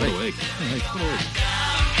 What a week.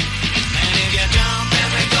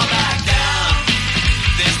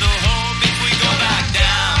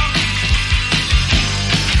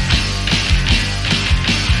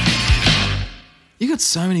 You got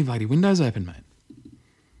so many bloody windows open, mate.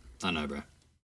 I know, bro.